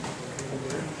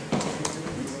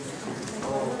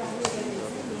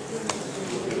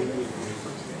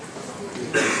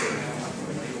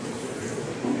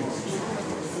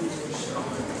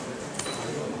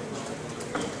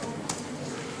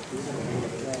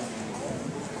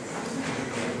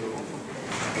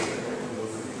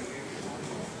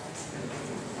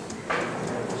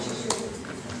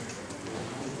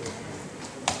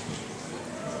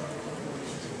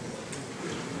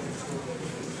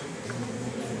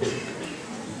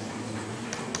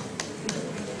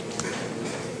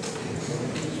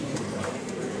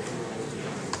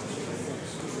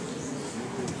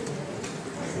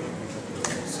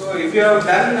 So if you have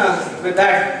done with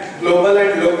that global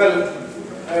and local,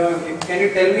 can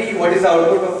you tell me what is the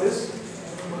output of this?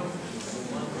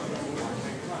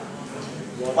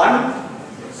 1?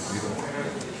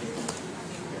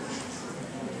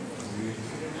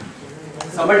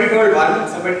 Somebody told 1,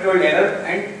 somebody told error,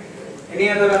 and any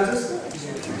other answers?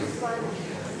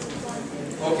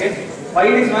 Okay. Why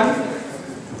it is 1?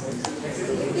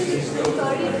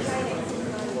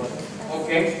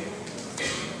 Okay.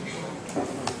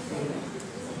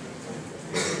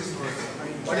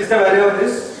 What is the value of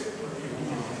this?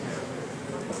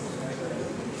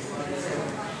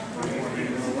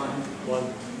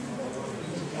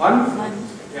 1? 1.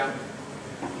 Yeah. 5.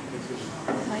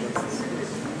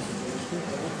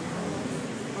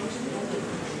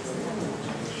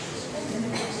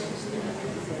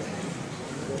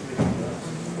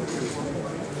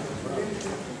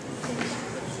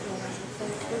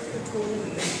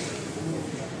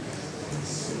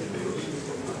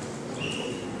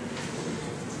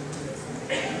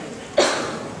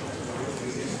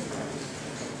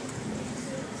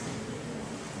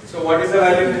 So what is the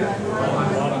value here?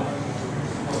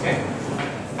 1. Okay.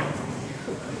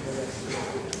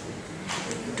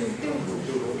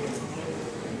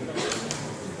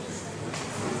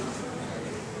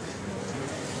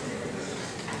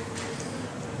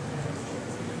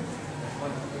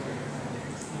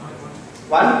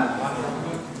 1?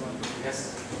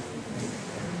 Yes.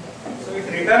 So it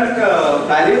returned the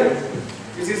value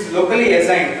which is locally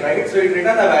assigned, right? So it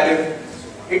returned the value.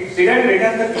 It didn't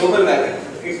return the global value.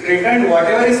 It returned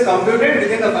whatever is computed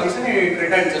within the function, and it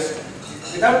returned just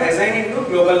without assigning to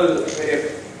global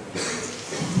variable.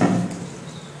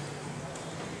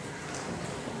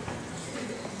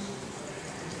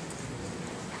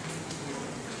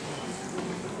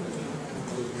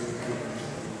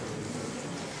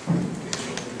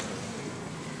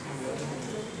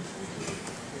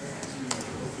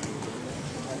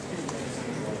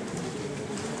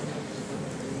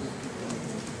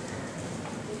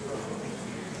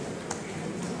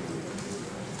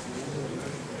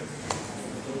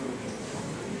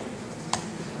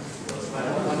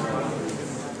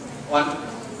 One.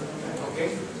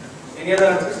 Okay. Any other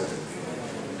answers?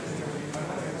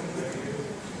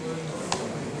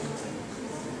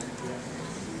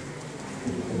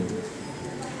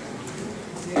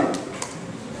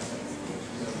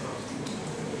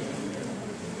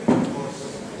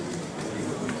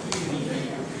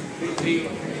 Three.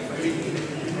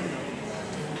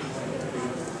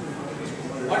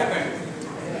 What happened?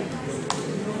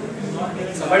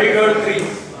 Somebody told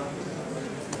 3.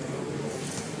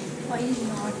 Why is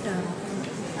not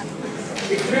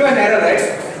It threw an error, right?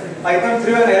 Python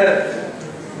threw an error.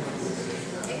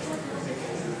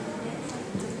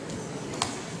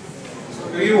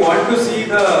 So do you want to see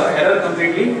the error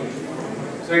completely?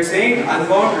 So it's saying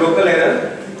unbound local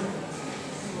error.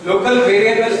 Local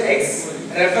variable x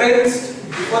referenced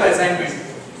before assignment.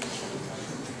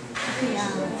 yeah,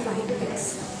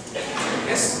 5x.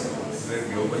 Yes?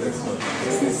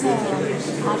 This is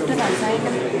after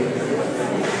assignment.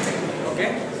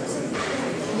 Okay.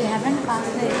 We haven't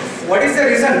passed the x. What is the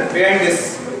reason behind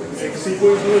this? X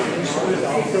equal to initialized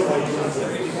after y equal to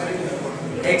x.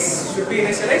 X should be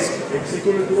initialized. X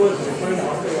equal to was defined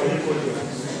after y equal to x.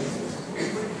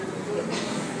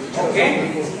 Okay.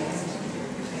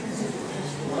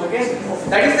 Okay.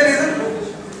 That is the reason?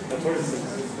 That's what it says.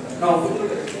 No.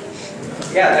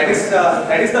 Yeah, that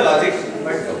is the logic.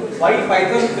 But why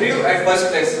Python threw at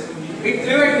first place? It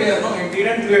threw at here, no? It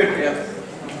didn't threw at here,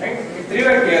 right? It threw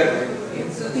at here.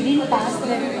 We didn't pass them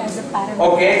as a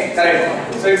parameter. Okay,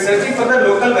 correct. So it's searching for the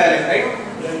local value, right?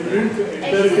 Yeah, you didn't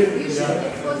enter it in.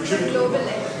 Yeah, you should global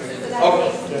X. Okay.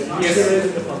 Yes.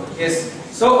 initialize the function. Yes.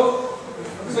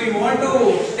 So you want to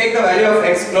take the value of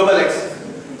x, global x.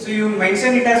 So you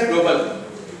mention it as global,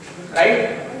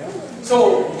 right?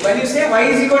 So when you say y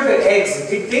is equal to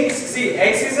x, it thinks, see,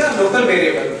 x is a local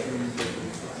variable,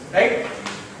 right?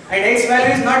 And x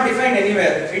value is not defined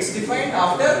anywhere. It's defined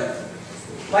after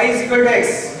y is equal to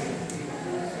x,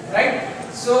 right?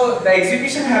 So the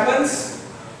execution happens,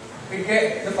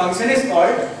 the function is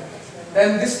called,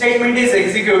 then this statement is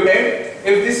executed.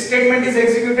 If this statement is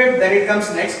executed, then it comes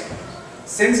next.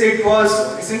 Since it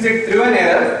threw an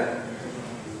error,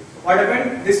 what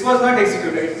happened? This was not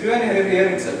executed. It threw an error here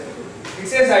itself. It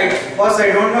says I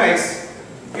don't know x.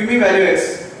 Give me value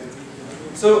x.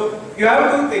 So you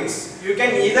have two things. You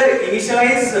can either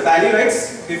initialize the value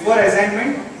x before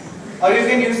assignment, or you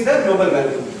can use the global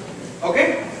value.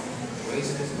 Okay? Why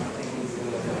is this not taking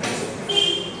global value?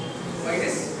 Why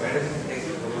this? Why does it take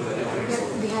global value?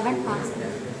 We haven't passed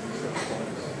them.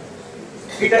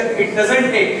 It doesn't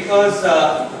take because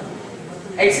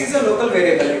x is a local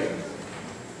variable.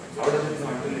 How does it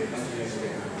not do it?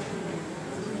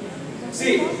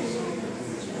 See,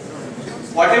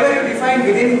 whatever you define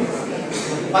within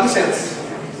functions,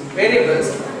 variables,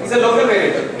 is a local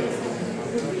variable.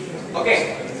 Okay.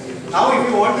 Now if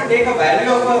you want to take a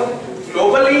value of a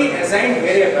globally assigned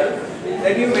variable,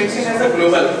 then you mention as a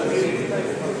global.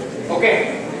 Okay.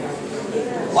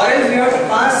 Or else you have to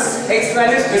pass x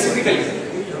value specifically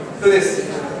to this.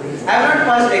 I have not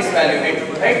passed x value,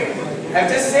 right? I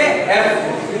have just say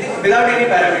f without any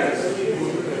parameters.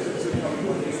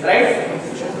 Right?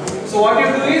 So what you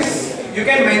do is, you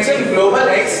can mention global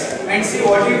x and see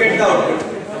what you get the output.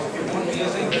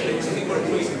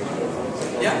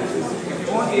 Yeah. If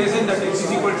you want assign that x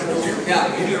is equal to 2,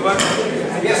 Yeah. it will work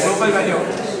at Yes. global value.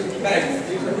 Correct.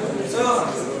 So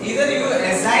either you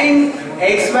assign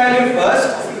x value first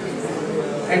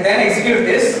and then execute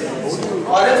this,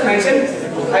 or else mention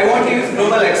I want to use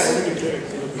global x.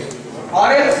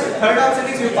 Or else third option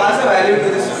is you pass a value to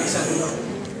this function.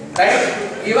 Right?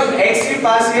 Even x you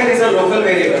pass here is a local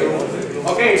variable.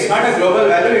 Okay, it's not a global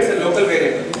value, it's a local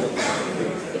variable.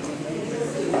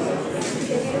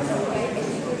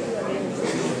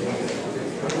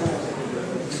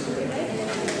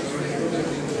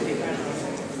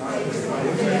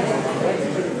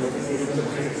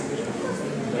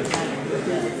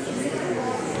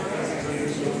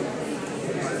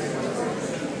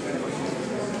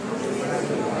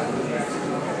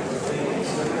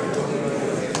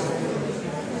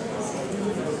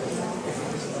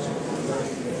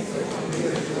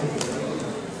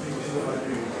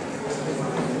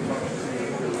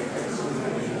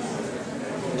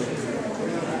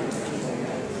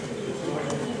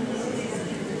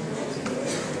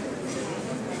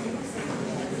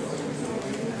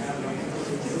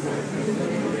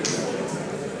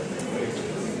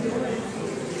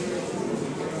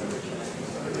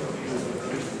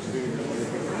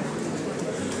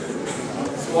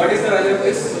 What is the value of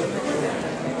this?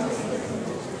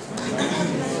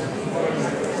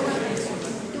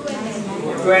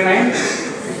 2 and 9.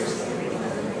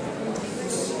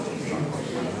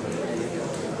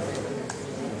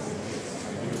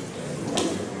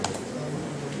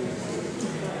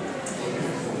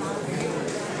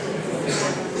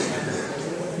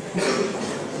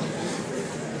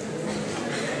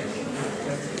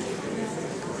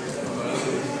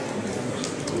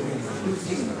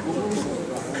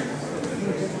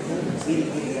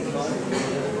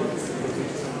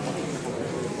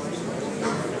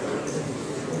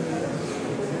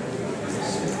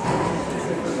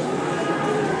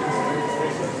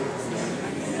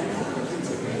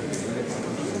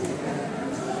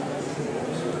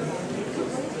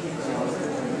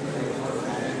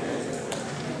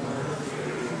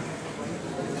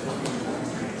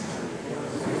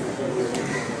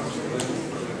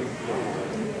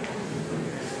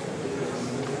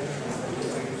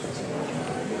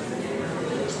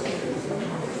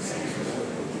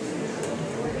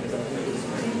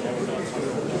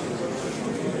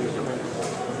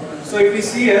 So if you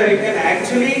see here, you can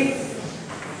actually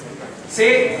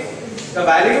say the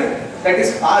value that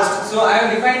is passed. So I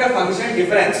have defined a function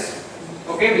difference,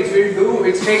 okay, which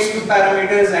takes two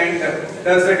parameters and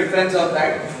does the difference of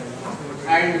that.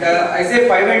 And I say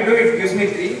 5 and 2, it gives me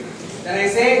 3. Then I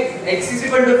say x is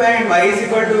equal to 5 and y is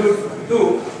equal to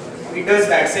 2, it does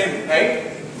that same,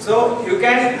 right? So you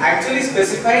can actually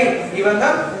specify even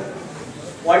the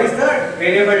what is the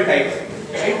variable type,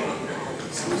 right?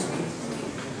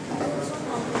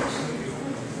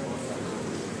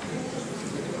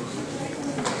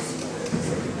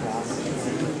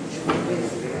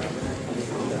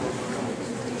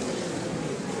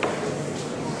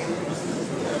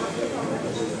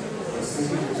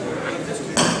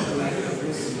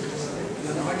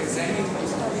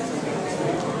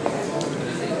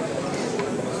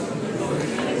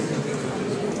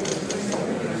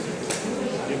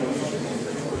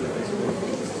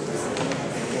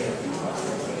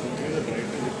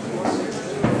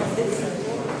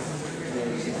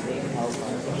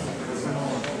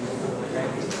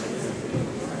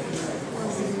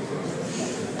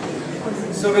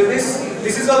 So with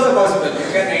this is also possible.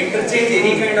 You can interchange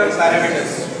any kind of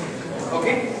parameters.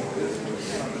 Okay?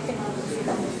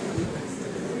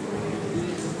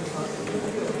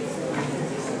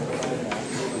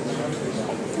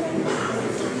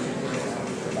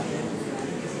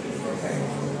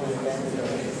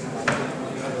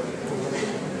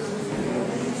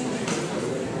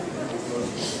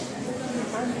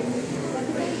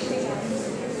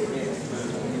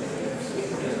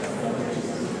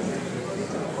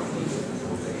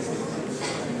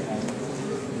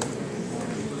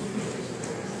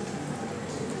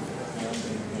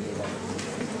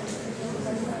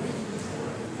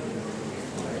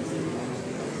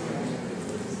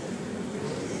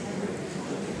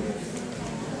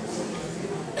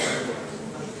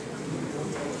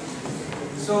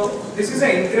 So this is an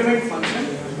increment function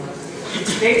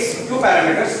which takes two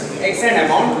parameters, x and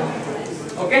amount.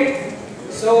 Okay.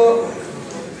 So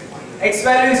x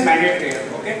value is mandatory.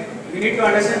 Okay. You need to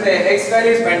understand the x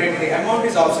value is mandatory, amount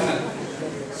is optional.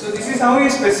 So this is how you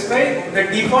specify the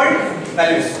default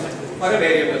values for a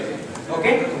variable.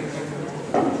 Okay.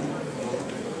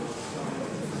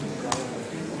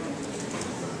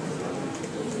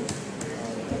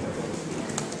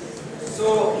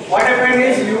 So what happened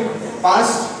is you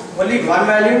passed only one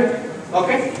value.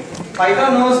 Okay.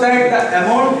 Python knows that the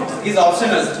amount is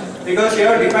optional because you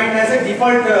have defined as a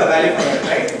default value for it,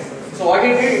 right? So what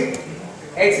it did,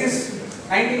 x is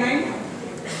 99,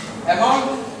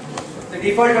 amount, the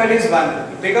default value is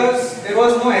 1 because there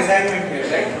was no assignment here,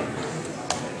 right?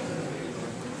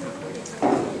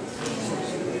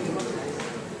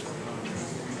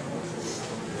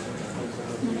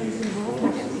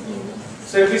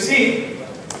 So if you see,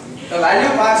 the value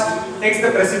passed takes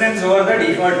the precedence over the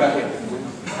default value,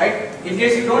 right? In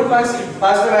case you don't pass the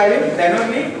value, then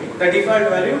only the default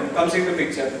value comes into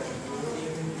picture.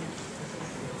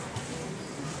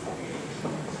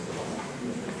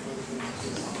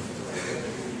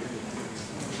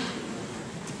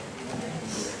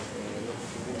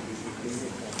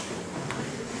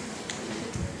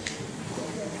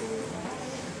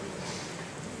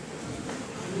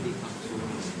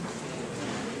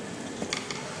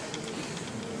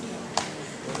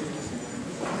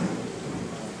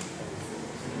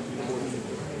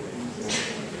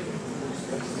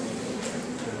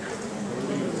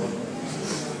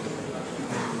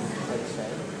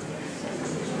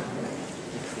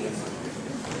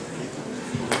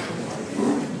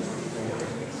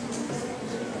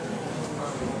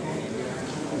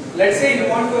 Let's say you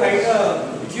want to write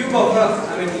a cube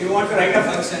of you want to write a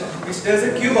function which does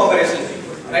a cube operation,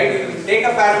 right? You take a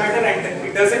parameter and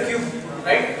it does a cube,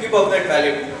 right? Cube of that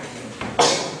value.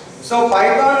 So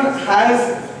Python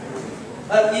has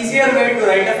an easier way to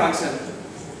write a function,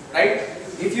 right?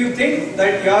 If you think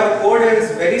that your code is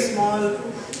very small,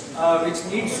 which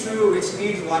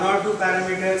needs one or two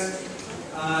parameters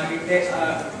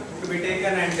to be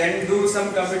taken and then do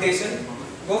some computation,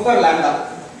 go for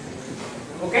lambda.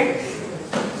 Okay,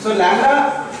 so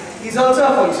lambda is also a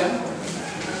function,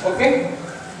 okay,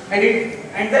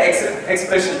 and the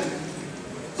expression.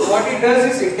 So what it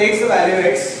does is it takes the value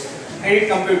x and it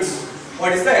computes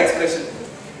what is the expression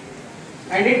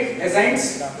and it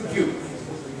assigns to q.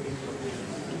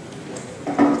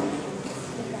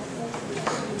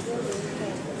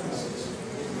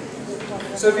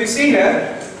 So if you see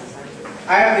here,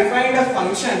 I have defined a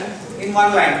function in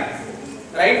one line,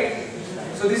 right?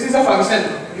 So this is a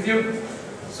function.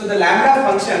 So the lambda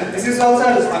function, this is also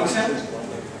a function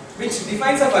which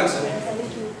defines a function,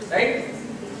 right?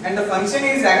 And the function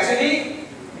is actually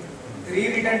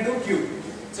rewritten to q.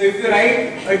 So if you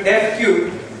write a def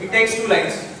q, it takes two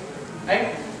lines,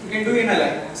 right? You can do in a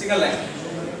line, single line.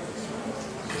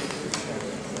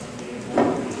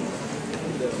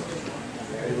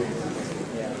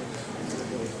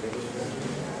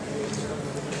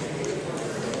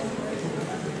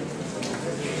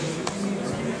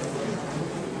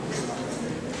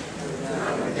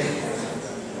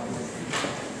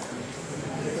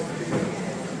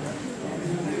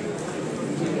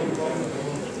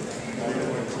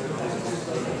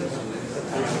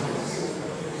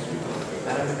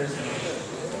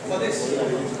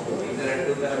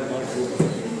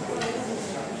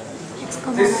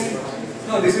 This,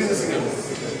 no, this is a single.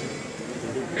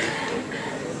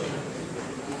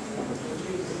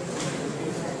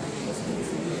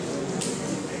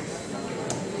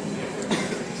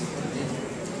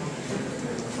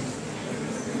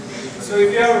 So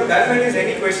if you have done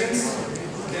any questions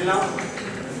till now?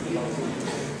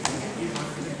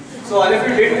 So all of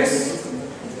you did this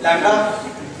lambda.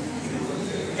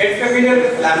 Get familiar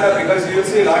with lambda because you will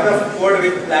see a lot of code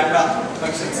with lambda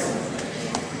functions.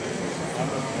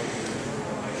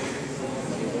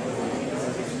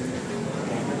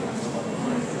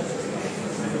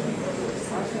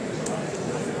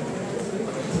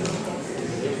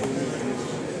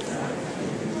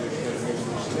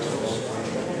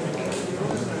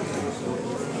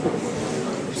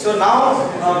 So now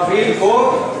we'll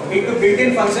go into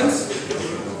built-in functions.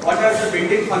 What are the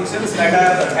built-in functions that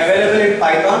are available in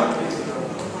Python?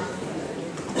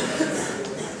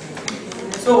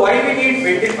 So why we need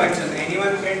built-in function?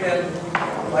 Anyone can tell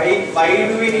why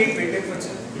do we need built-in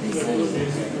function?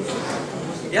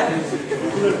 Yeah?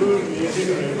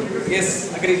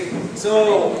 Yes, agree.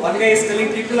 So one guy is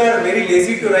telling people are very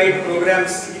lazy to write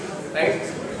programs, right?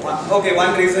 Okay,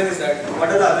 one reason is that. What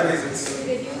are the other reasons?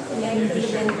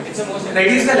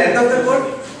 Reduce the length of the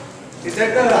code? Is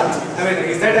that the answer? I mean,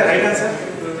 is that the right answer?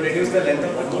 To reduce the length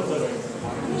of the code?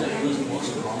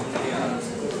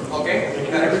 Okay,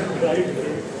 correct.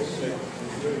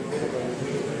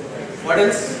 What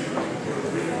else?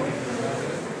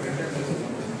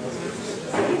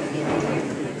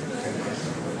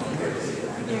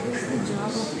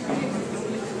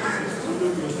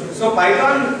 So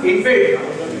Python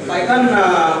inbuilt, Python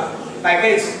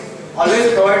package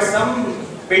always provides some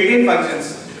built-in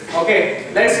functions. Okay,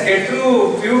 let's get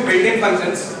to few built-in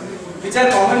functions which are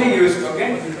commonly used.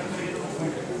 Okay.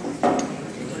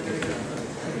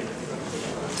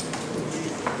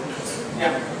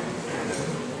 Yeah.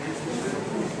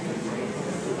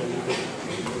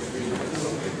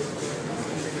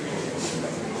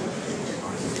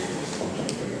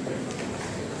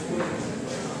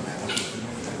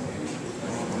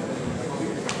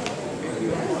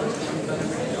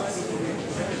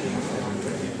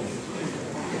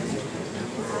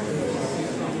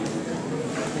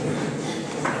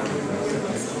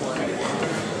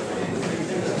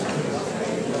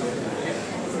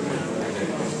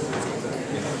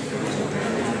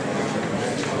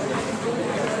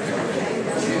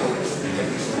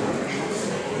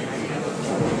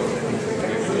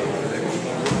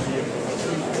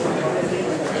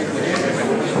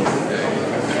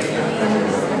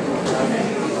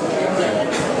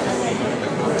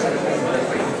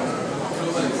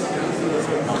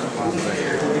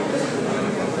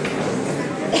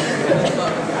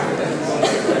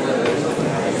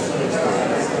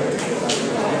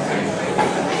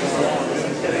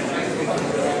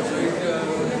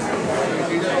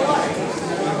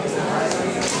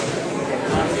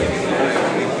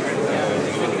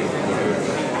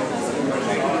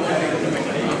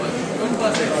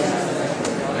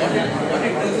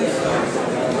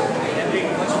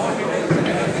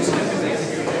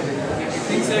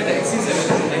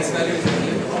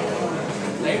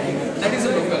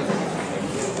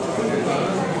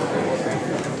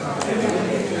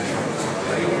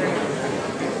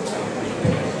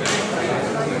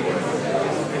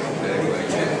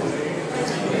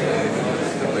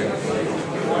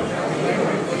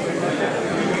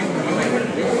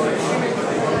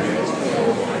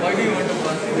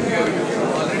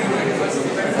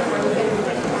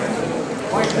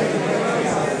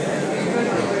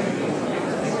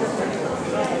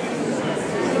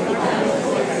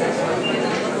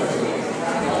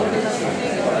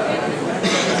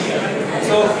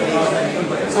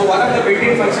 So one of the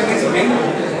built-in function is min,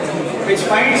 which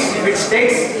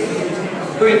takes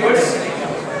two inputs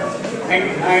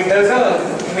and does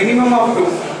a minimum of 2.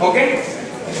 Okay.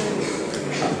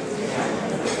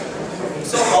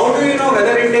 So how do you know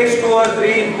whether it takes 2 or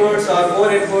 3 inputs or 4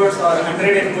 inputs or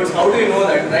 100 inputs? How do you know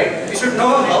that, right? You should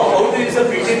know how to use a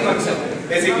built-in function,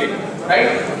 basically,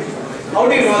 right? How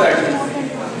do you know that?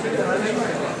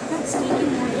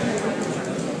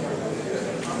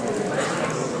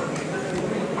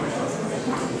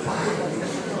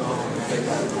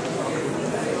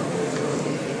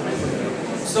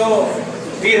 So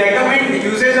we recommend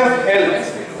usage of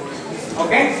help.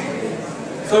 Okay.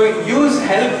 So use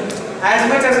help as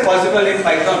much as possible in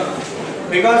Python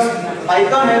because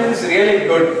Python help is really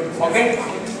good. Okay.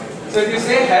 So if you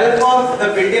say help of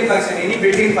the built-in function, any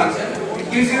built-in function, it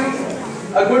gives you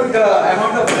a good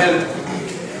amount of help,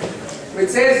 which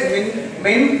says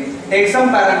min take some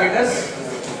parameters.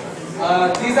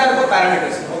 These are the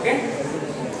parameters. Okay.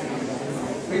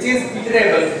 which is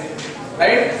iterable,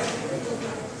 right?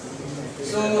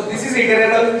 So this is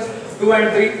iterable, 2 and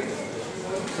 3.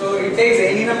 So it takes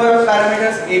any number of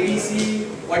parameters, A, B, C,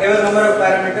 whatever number of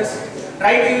parameters.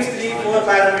 Try to use 3, 4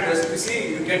 parameters. You see,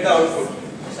 you get the output,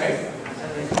 right?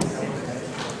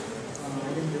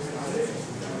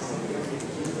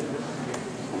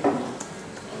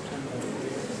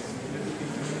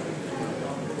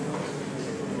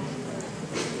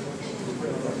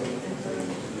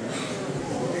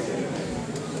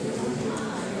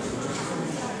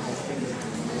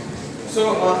 So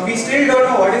we still don't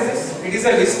know what is this. It is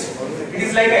a list. It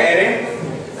is like an array.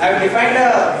 I have defined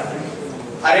a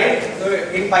array. So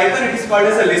in Python it is called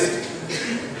as a list.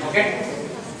 Okay.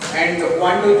 And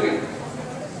 1, 2, 3.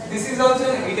 This is also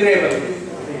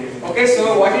iterable. Okay.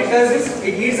 So what it does is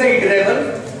it needs a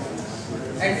iterable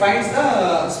and finds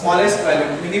the smallest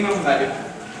value, minimum value.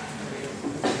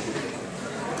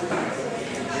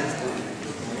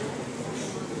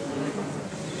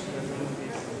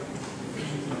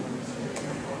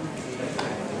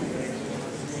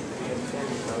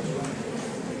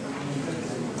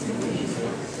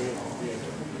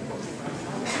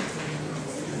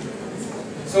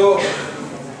 So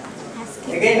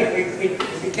again,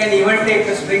 it can even take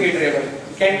a string iterable.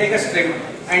 It can take a string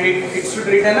and it should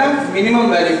return a minimum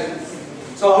value.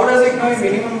 So how does it know a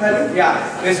minimum value?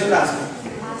 Yeah, based on the answer.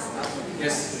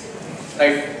 Yes,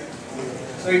 right.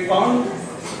 So it found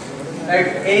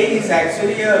that A is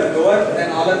actually lower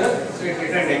than all other, so it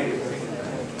returned A.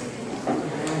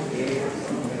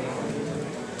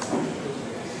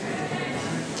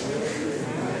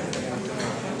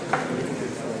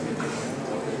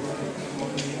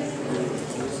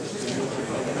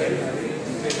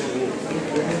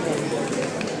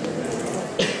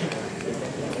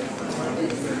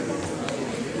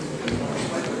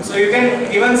 So you can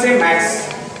even say max,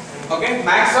 okay,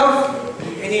 max of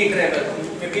any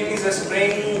iterable. Maybe it is a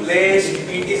string, list,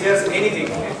 integers,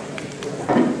 anything. Okay?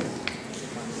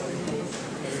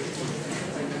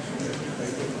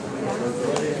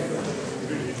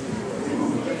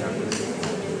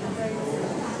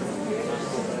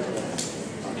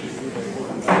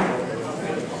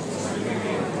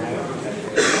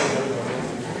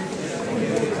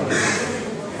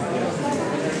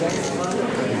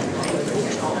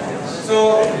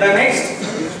 So the next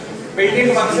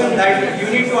built-in function that you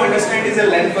need to understand is a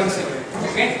len function.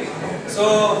 Okay.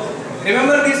 So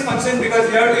remember this function because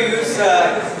you have to use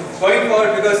going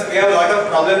forward because we have a lot of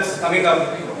problems coming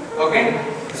up. Okay.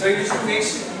 So you should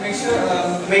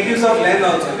make use of len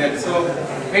also there. So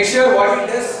make sure what it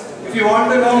does. If you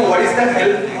want to know what is the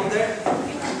help of that,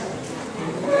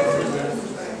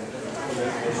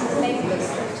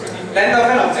 length of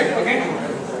an object. Okay.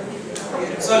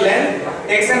 So len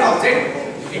takes an object.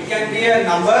 It can be a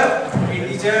number,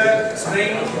 integer,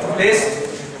 string,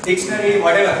 list, dictionary,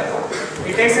 whatever.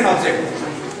 It takes an object.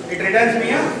 It returns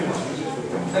me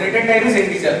the return type is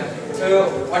integer. So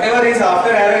whatever is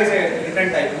after arrow is a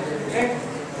return type. Okay.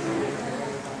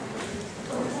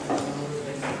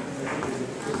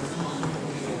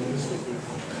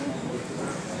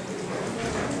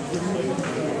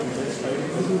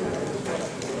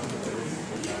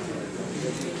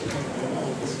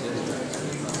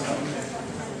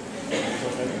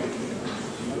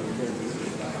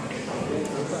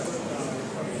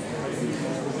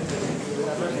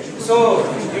 So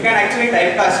you can actually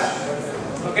typecast.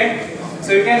 Okay.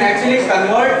 So you can actually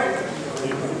convert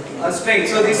a string.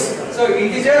 So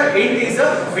integer int is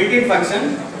a built-in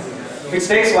function which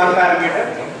takes one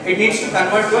parameter. It needs to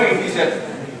convert to an integer,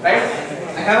 right?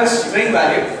 I have a string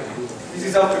value. This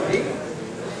is of 50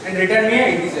 and return me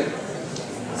an integer.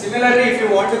 Similarly, if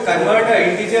you want to convert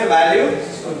an integer value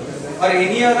or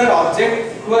any other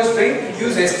object to a string,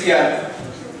 use str.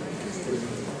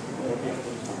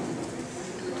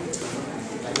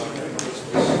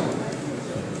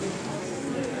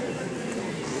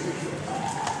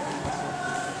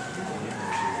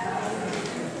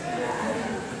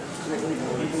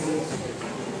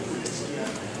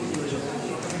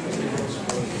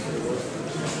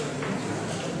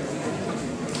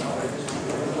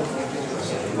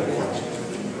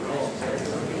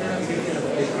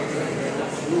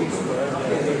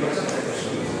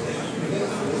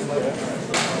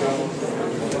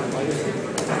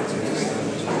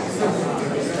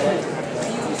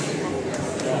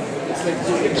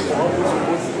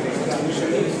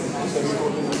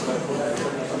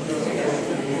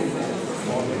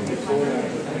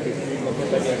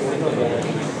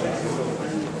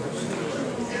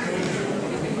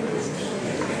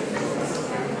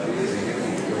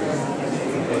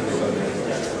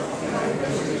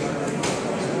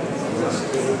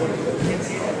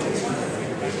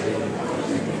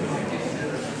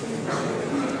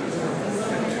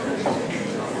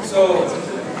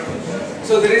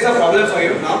 So there is a problem for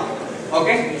you now.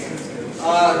 Okay.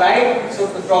 Right. So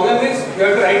the problem is you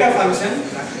have to write a function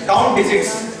count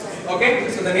digits. Okay.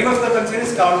 So the name of the function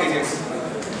is count digits.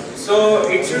 So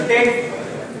it should take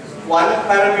one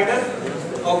parameter.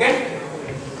 Okay.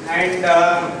 And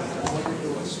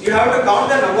you have to count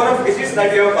the number of digits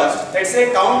that you have passed. Let's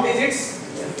say count digits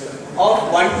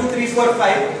of 1, 2, 3, 4,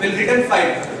 5 will return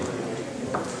 5.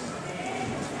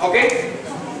 Okay.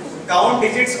 Count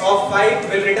digits of 5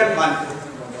 will return 1.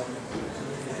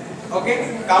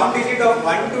 Okay. Count digit of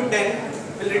 1 to 10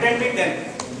 will return me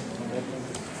 10.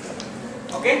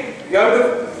 Okay. You have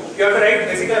to write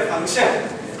basically a function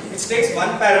which takes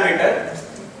one parameter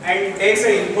and takes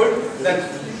an input, then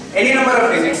any number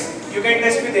of digits. You can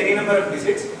test with any number of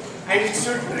digits, and it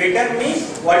should return me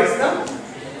what is the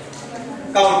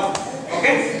count.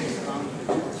 Okay.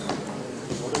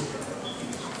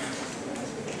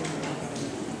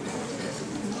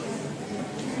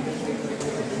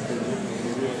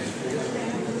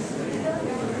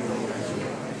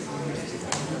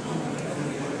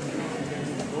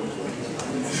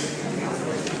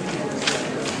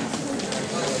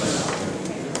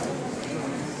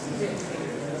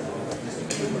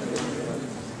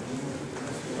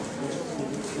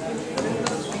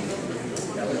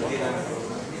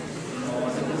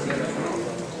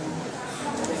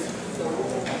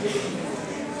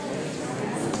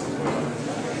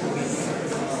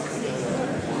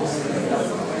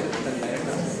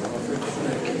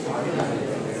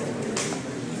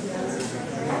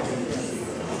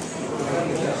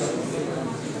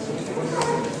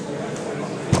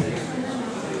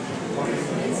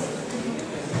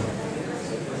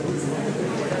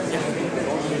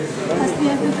 First we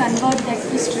have to convert that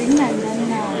to string and then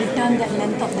return the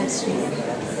length of that string.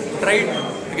 Try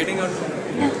getting out.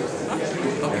 Yeah.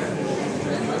 Okay.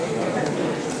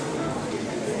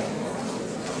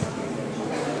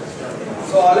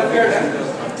 So all of you are done.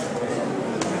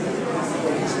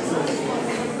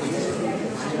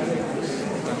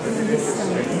 This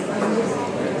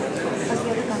first we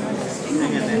have to convert the string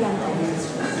and then run the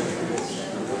string.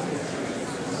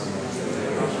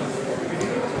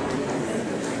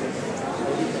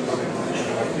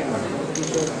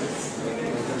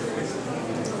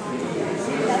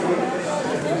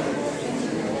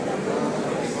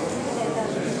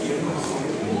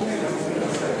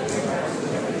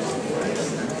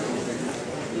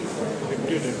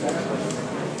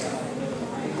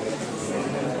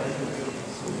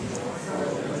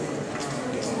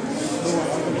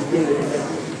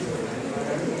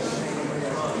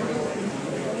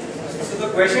 So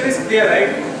the question is clear,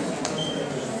 right?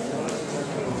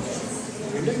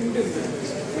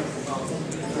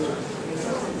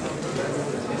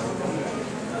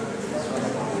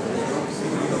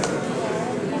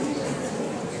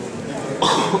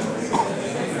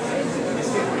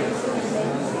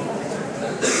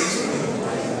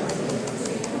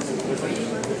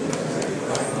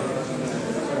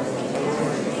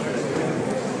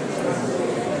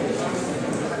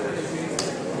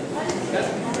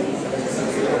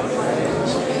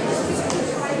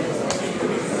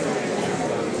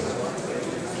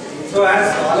 So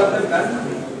as all of them done?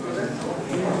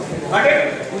 Not it?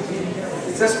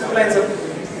 It's just 2 lines of.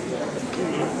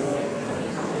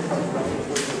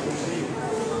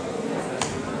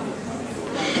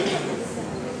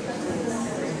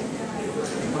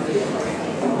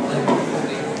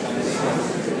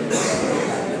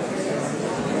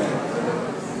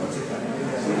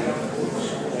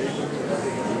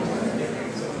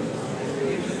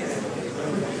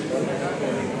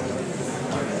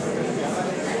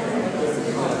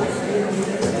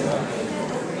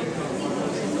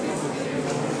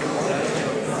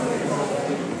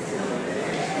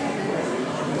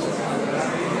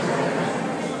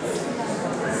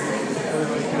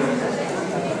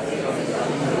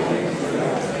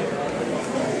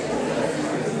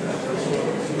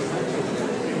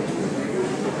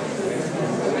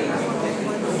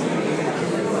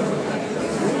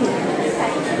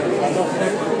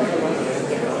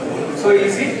 So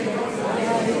easy.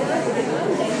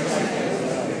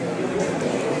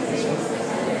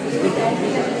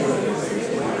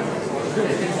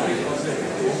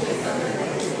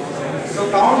 So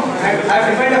count, I have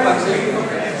defined a function.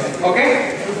 Okay.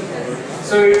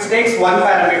 So it takes one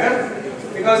parameter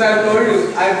because I have told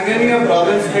you, I have given you a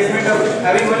problem statement of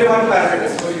having only one parameter.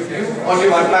 So you give only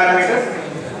one parameter.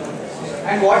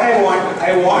 And what I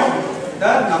want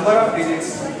the number of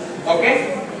digits.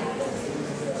 Okay.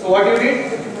 So what you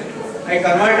did? I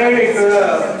converted it to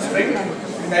the string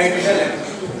and I did a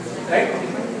length. Right?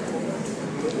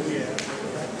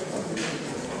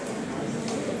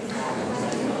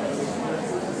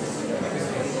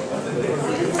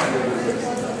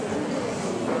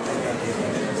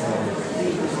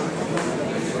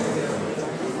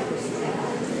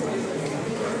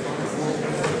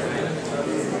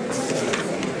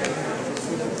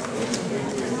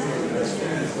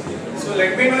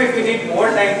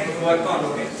 work on,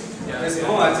 okay? There's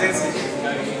no urgency.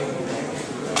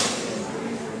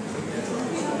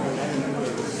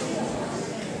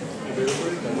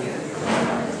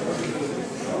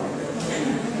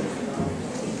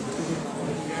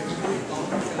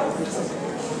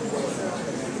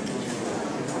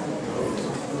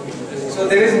 So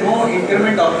there is no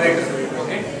increment operator,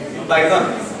 okay? In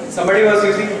Python, somebody was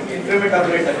using increment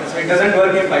operator, so it doesn't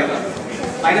work in Python.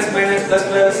 Minus minus plus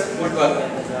plus would work,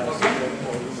 okay?